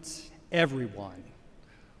moments, everyone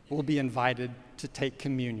will be invited to take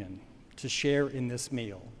communion, to share in this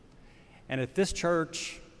meal. And at this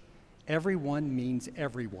church, everyone means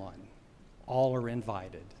everyone. All are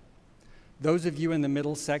invited. Those of you in the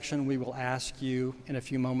middle section, we will ask you in a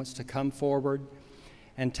few moments to come forward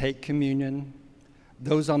and take communion.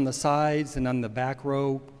 Those on the sides and on the back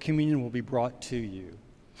row, communion will be brought to you.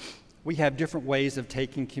 We have different ways of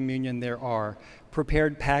taking communion. There are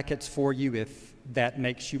prepared packets for you if that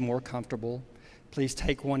makes you more comfortable. Please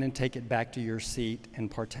take one and take it back to your seat and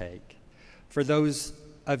partake. For those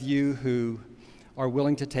of you who are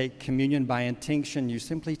willing to take communion by intinction, you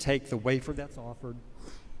simply take the wafer that's offered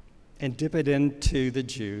and dip it into the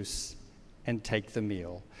juice and take the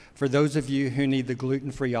meal. For those of you who need the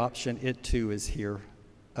gluten-free option, it too is here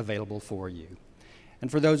available for you.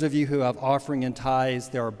 And for those of you who have offering and tithes,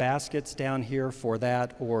 there are baskets down here for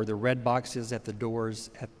that, or the red boxes at the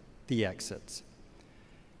doors at the exits.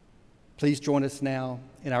 Please join us now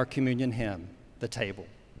in our communion hymn, The Table.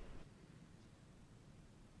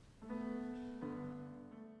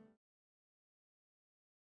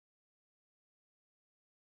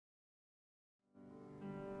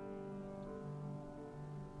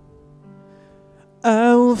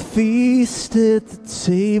 I will feast at the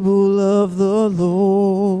table of the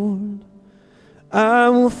Lord. I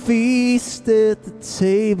will feast at the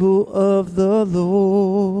table of the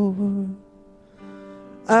Lord.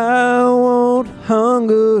 I won't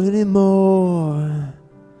hunger anymore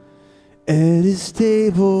at his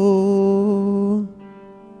table.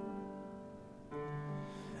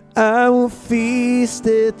 I will feast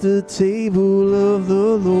at the table of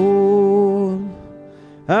the Lord.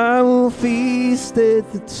 I will feast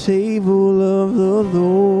at the table of the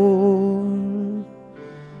Lord.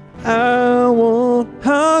 I won't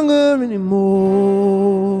hunger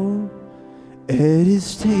anymore at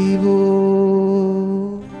his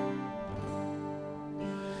table.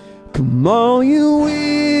 Come on, you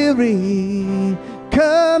weary,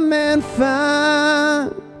 come and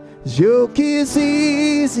find. His yoke is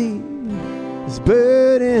easy, his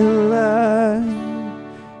burden light.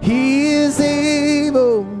 He is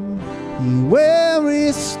able, he will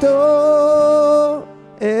restore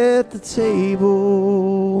at the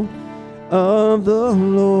table of the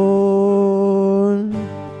Lord.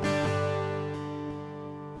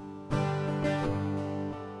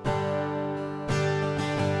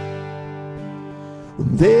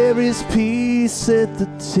 There is peace at the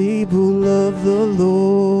table of the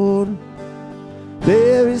Lord.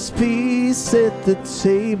 There is peace at the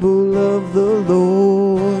table of the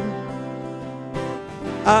Lord.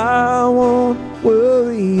 I won't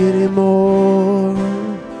worry anymore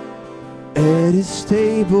at his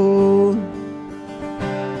table.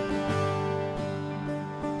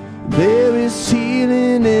 There is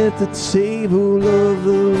healing at the table of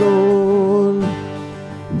the Lord.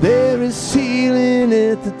 There is healing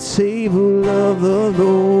at the table of the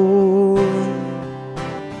Lord.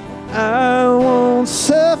 I won't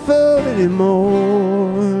suffer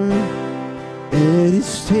anymore at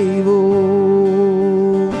his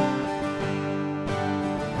table.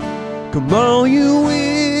 Come on, you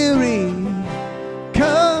weary,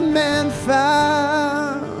 come and find.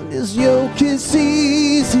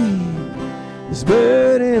 His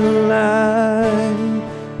burden light.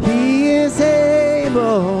 He is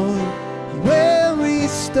able, He will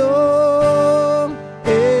restore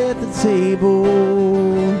at the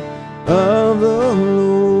table of the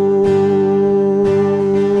Lord.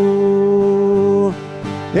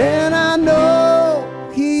 And I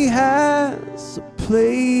know He has a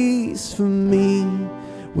place for me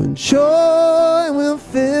when joy will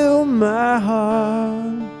fill my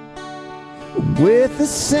heart, with the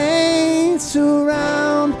saints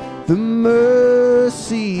around the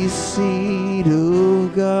mercy seat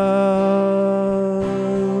of God.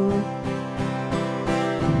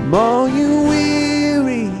 Come all you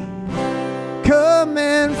weary, come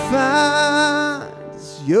and find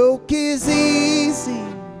His yoke is easy,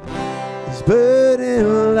 His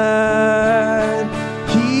burden light.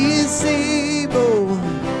 He is able,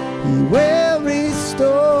 He will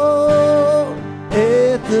restore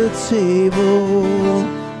at the table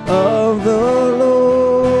of the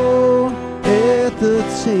Lord, at the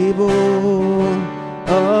table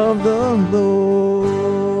of the Lord.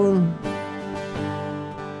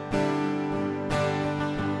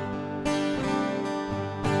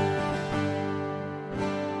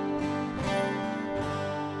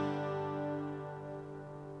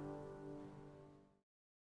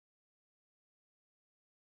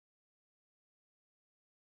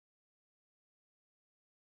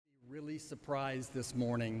 Really surprised this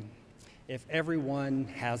morning if everyone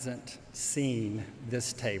hasn't seen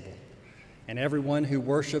this table, and everyone who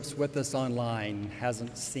worships with us online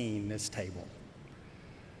hasn't seen this table.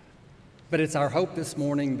 But it's our hope this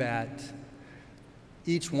morning that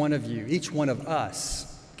each one of you, each one of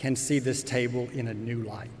us, can see this table in a new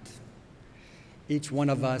light. Each one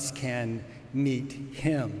of us can meet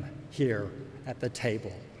Him here at the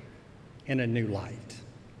table in a new light.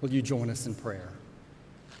 Will you join us in prayer?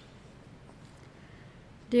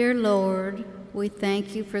 Dear Lord, we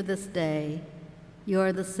thank you for this day. You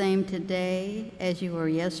are the same today as you were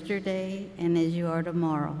yesterday and as you are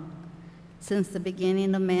tomorrow. Since the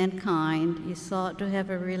beginning of mankind, you sought to have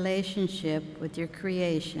a relationship with your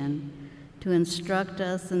creation, to instruct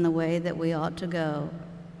us in the way that we ought to go.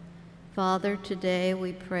 Father, today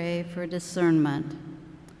we pray for discernment.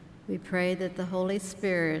 We pray that the Holy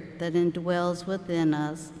Spirit that indwells within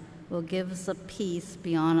us will give us a peace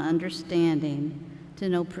beyond understanding, to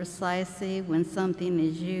know precisely when something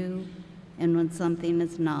is you and when something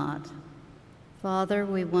is not. Father,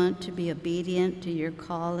 we want to be obedient to your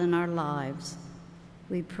call in our lives.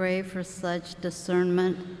 We pray for such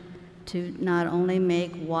discernment to not only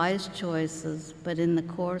make wise choices, but in the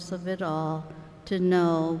course of it all, to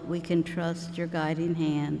know we can trust your guiding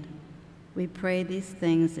hand. We pray these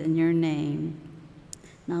things in your name.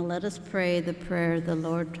 Now let us pray the prayer the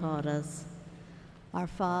Lord taught us. Our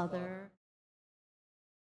Father,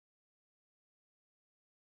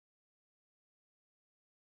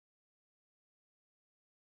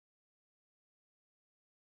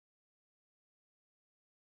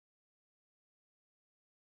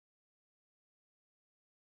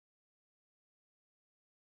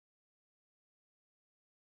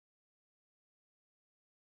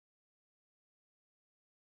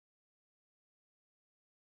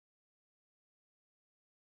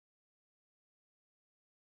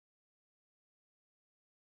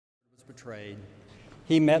 betrayed,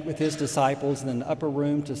 he met with his disciples in an upper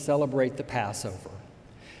room to celebrate the Passover.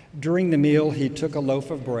 During the meal, he took a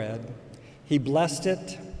loaf of bread, he blessed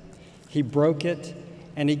it, he broke it,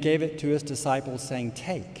 and he gave it to his disciples, saying,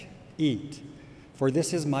 "Take, eat, for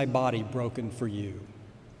this is my body broken for you."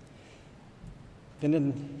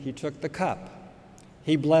 Then he took the cup,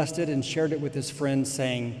 he blessed it and shared it with his friends,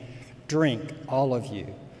 saying, "Drink, all of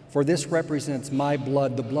you, for this represents my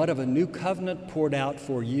blood, the blood of a new covenant poured out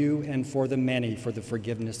for you and for the many for the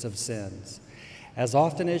forgiveness of sins. As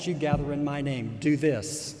often as you gather in my name, do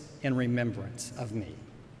this in remembrance of me."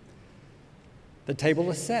 The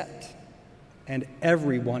table is set, and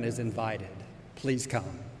everyone is invited. Please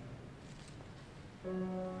come.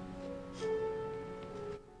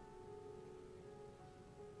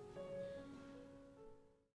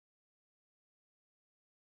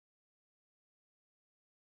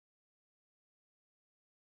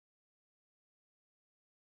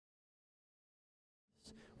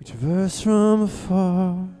 We traverse from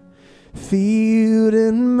afar, field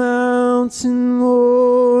and mountain,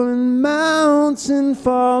 moor and mountain,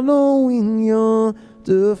 following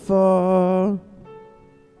yonder far.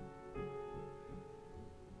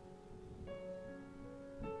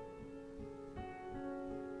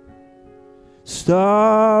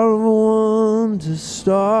 Star of wonder,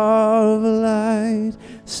 star of light,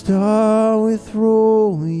 star with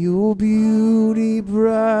royal beauty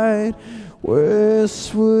bright,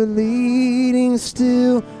 westward leading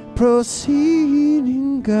still,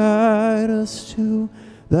 proceeding, guide us to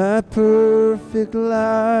thy perfect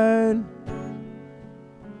light.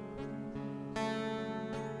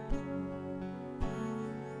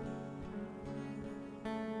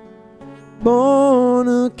 Born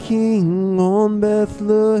a king on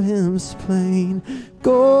Bethlehem's plain,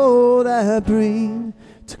 gold I bring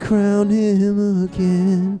to crown him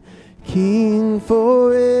again. King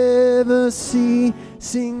forever,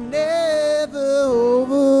 ceasing never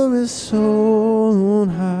over his soul on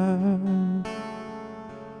high.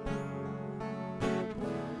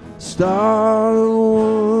 Star of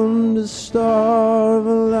wonder, star of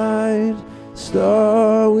light,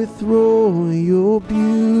 star with royal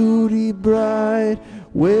beauty bright,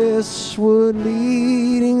 westward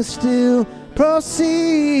leading still,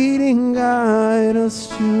 proceeding, guide us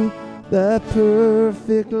to that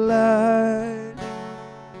perfect light.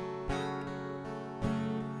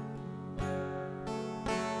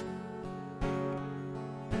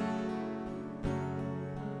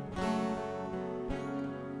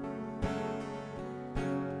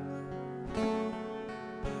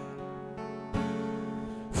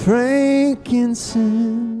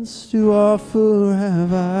 Frankincense to offer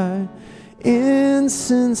have I,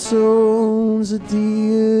 incense owns a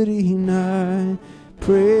deity nigh,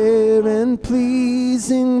 prayer and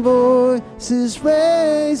pleasing voices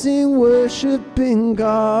raising, worshiping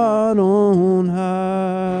God on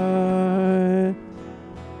high.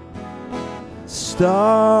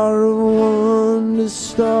 Star of wonder,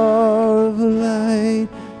 star of light,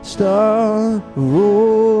 star of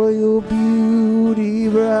royal beauty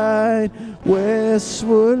bright,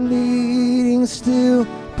 westward leading still,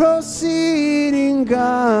 proceeding,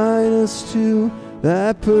 guide us to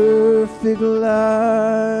that perfect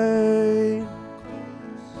light.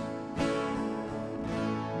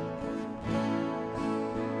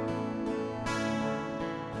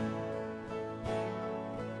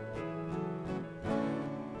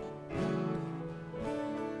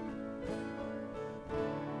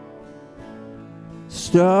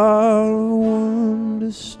 Star of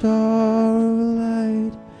wonder, star of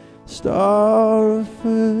light, star of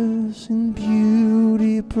first in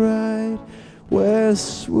beauty bright,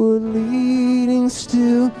 westward leading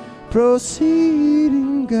still,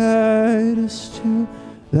 proceeding, guide us to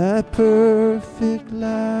that perfect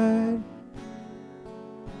light.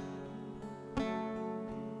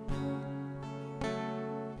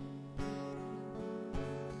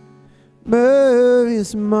 Myrrh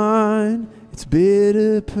is mine, its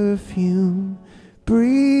bitter perfume,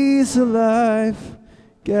 breeze of life,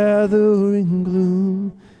 gathering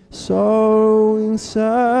gloom, sorrowing,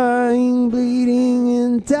 sighing, bleeding,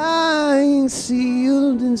 and dying,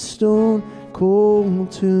 sealed in stone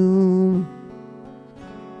cold tomb.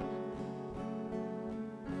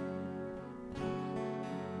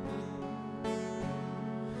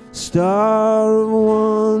 Star of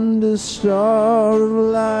wonder, star of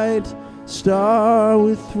light, star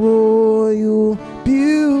with royal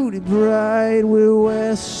beauty bright, we're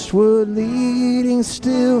westward leading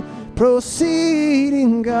still,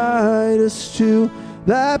 proceeding, guide us to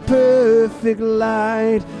that perfect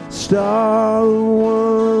light. Star of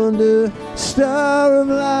wonder, star of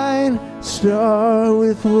light, star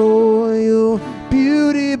with royal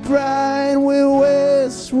beauty bright, we're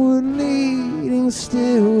westward leading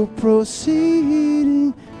still,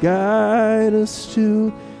 proceeding, guide us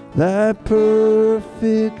to that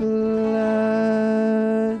perfect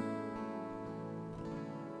light.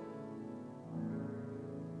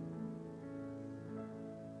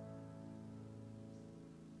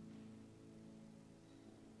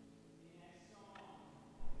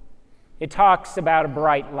 It talks about a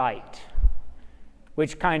bright light,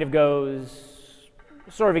 which kind of goes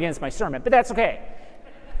sort of against my sermon, but that's okay.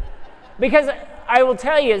 Because I will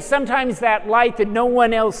tell you, sometimes that light that no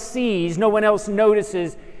one else sees, no one else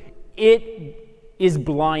notices, it is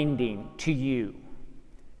blinding to you.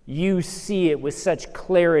 You see it with such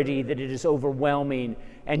clarity that it is overwhelming,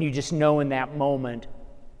 and you just know in that moment,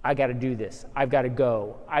 I got to do this. I've got to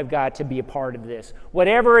go. I've got to be a part of this.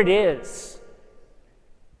 Whatever it is.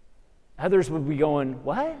 Others would be going,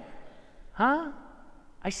 what? Huh?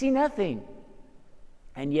 I see nothing.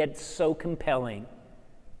 And yet it's so compelling.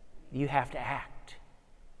 You have to act.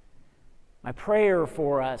 My prayer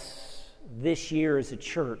for us this year as a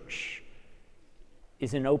church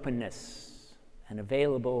is an openness, an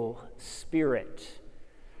available spirit,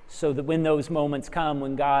 so that when those moments come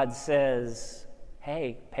when God says,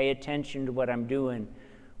 hey, pay attention to what I'm doing,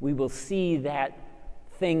 we will see that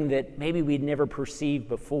thing that maybe we'd never perceived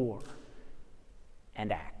before,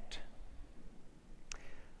 and act.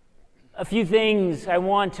 A few things I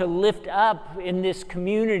want to lift up in this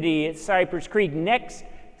community at Cypress Creek. Next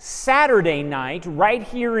Saturday night, right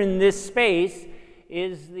here in this space,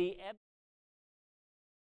 is the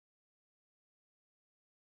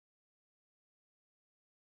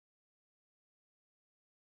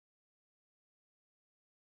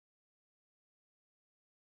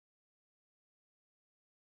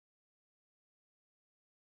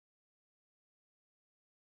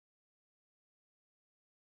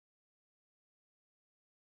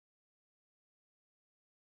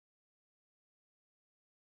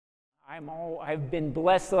I've been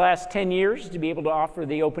blessed the last 10 years to be able to offer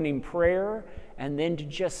the opening prayer and then to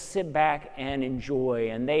just sit back and enjoy.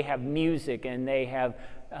 And they have music and they have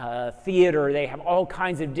theater. They have all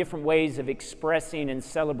kinds of different ways of expressing and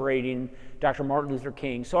celebrating Dr. Martin Luther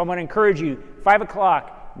King. So I'm going to encourage you, 5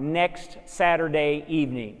 o'clock next Saturday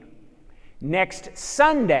evening. Next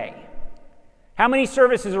Sunday, how many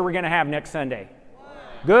services are we going to have next Sunday? 1.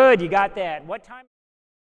 Good, you got that. What time?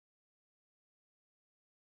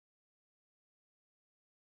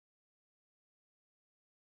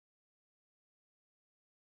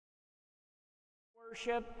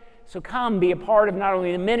 Worship. So come be a part of not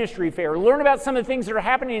only the ministry fair, learn about some of the things that are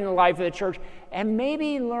happening in the life of the church, and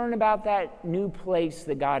maybe learn about that new place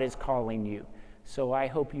that God is calling you. So I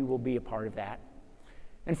hope you will be a part of that.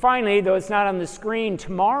 And finally, though it's not on the screen,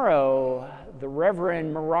 tomorrow the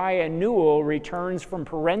Reverend Mariah Newell returns from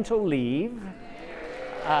parental leave.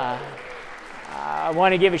 I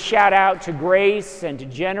want to give a shout out to Grace and to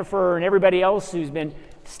Jennifer and everybody else who's been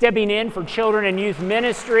stepping in for children and youth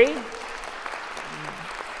ministry.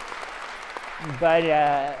 But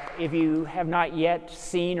if you have not yet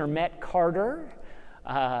seen or met Carter,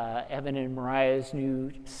 Evan and Mariah's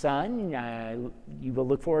new son, you will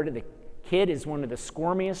look forward to the kid is one of the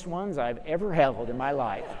squirmiest ones I've ever held in my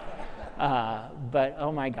life. But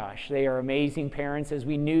oh my gosh, they are amazing parents, as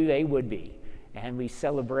we knew they would be. And we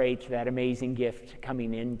celebrate that amazing gift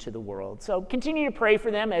coming into the world. So continue to pray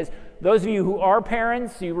for them. As those of you who are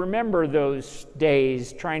parents, you remember those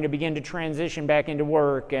days trying to begin to transition back into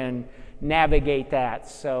work and navigate that.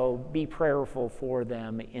 So be prayerful for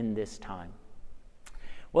them in this time.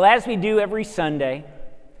 Well, as we do every Sunday,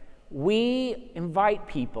 we invite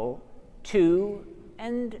people to,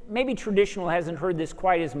 and maybe traditional hasn't heard this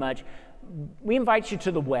quite as much, we invite you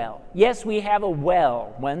to the well. Yes, we have a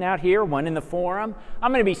well, one out here, one in the forum.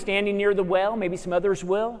 I'm going to be standing near the well, maybe some others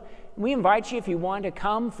will. We invite you, if you want to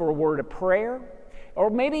come for a word of prayer, or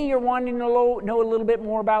maybe you're wanting to know a little bit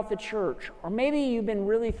more about the church, or maybe you've been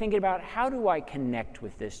really thinking about, how do I connect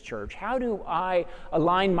with this church? How do I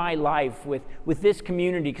align my life with this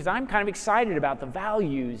community? Because I'm kind of excited about the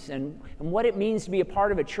values and what it means to be a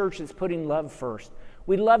part of a church that's putting love first.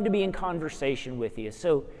 We'd love to be in conversation with you.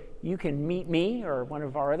 So you can meet me or one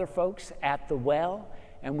of our other folks at the well,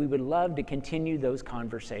 and we would love to continue those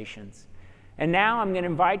conversations. And now I'm going to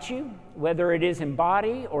invite you, whether it is in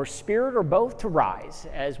body or spirit or both, to rise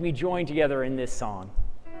as we join together in this song.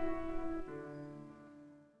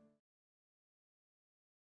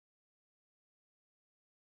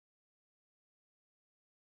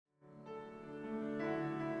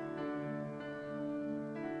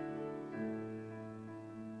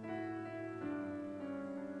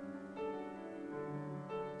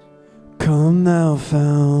 Come thou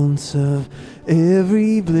fount of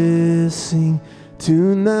every blessing,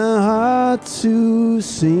 tune thy heart to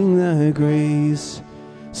sing thy grace.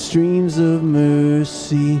 Streams of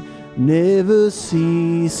mercy never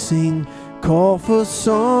ceasing, call for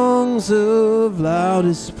songs of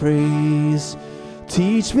loudest praise.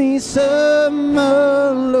 Teach me some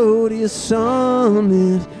melodious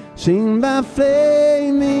sonnet, sing by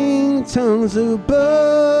flaming tongues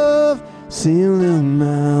above. Seal the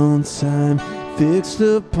mounts I'm fixed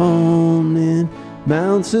upon, and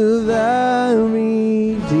mounts of thy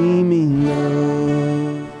redeeming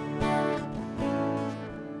love.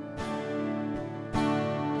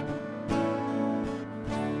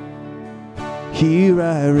 Here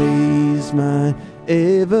I raise my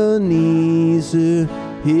Ebenezer,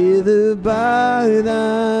 hither by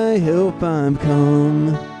thy help I'm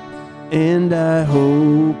come. And I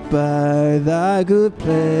hope by thy good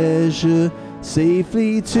pleasure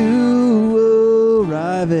safely to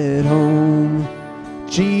arrive at home.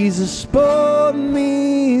 Jesus brought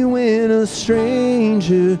me when a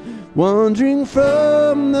stranger, wandering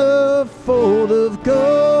from the fold of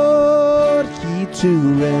God. He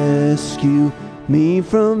to rescue me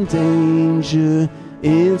from danger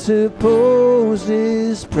interposed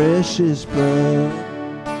his precious blood.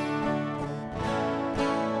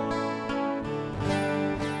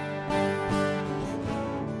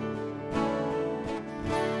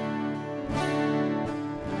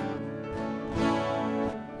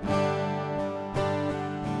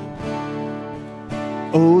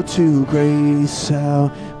 Oh, to grace,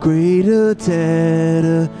 how great a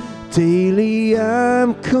debtor daily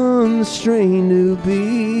I'm constrained to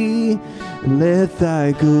be. And let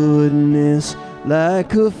thy goodness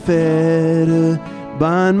like a fetter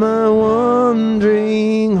bind my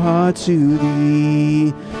wandering heart to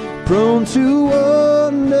thee. Prone to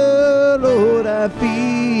wander, Lord, I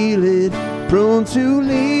feel it. Prone to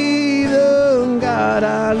leave the God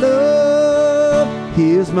I love.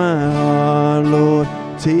 Here's my heart, Lord,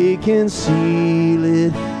 take and seal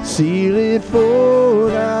it for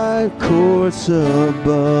thy courts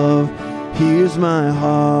above. Here's my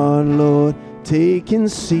heart, Lord, take and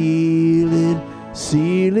seal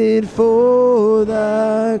it for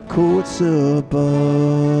thy courts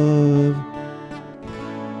above.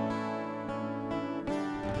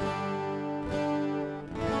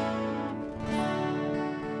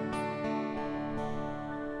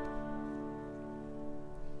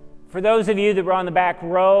 For those of you that were on the back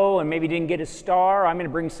row and maybe didn't get a star, I'm going to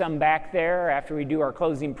bring some back there after we do our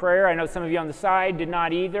closing prayer. I know some of you on the side did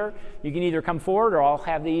not either. You can either come forward or I'll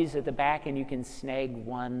have these at the back and you can snag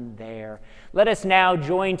one there. Let us now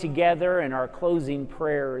join together in our closing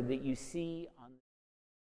prayer that you see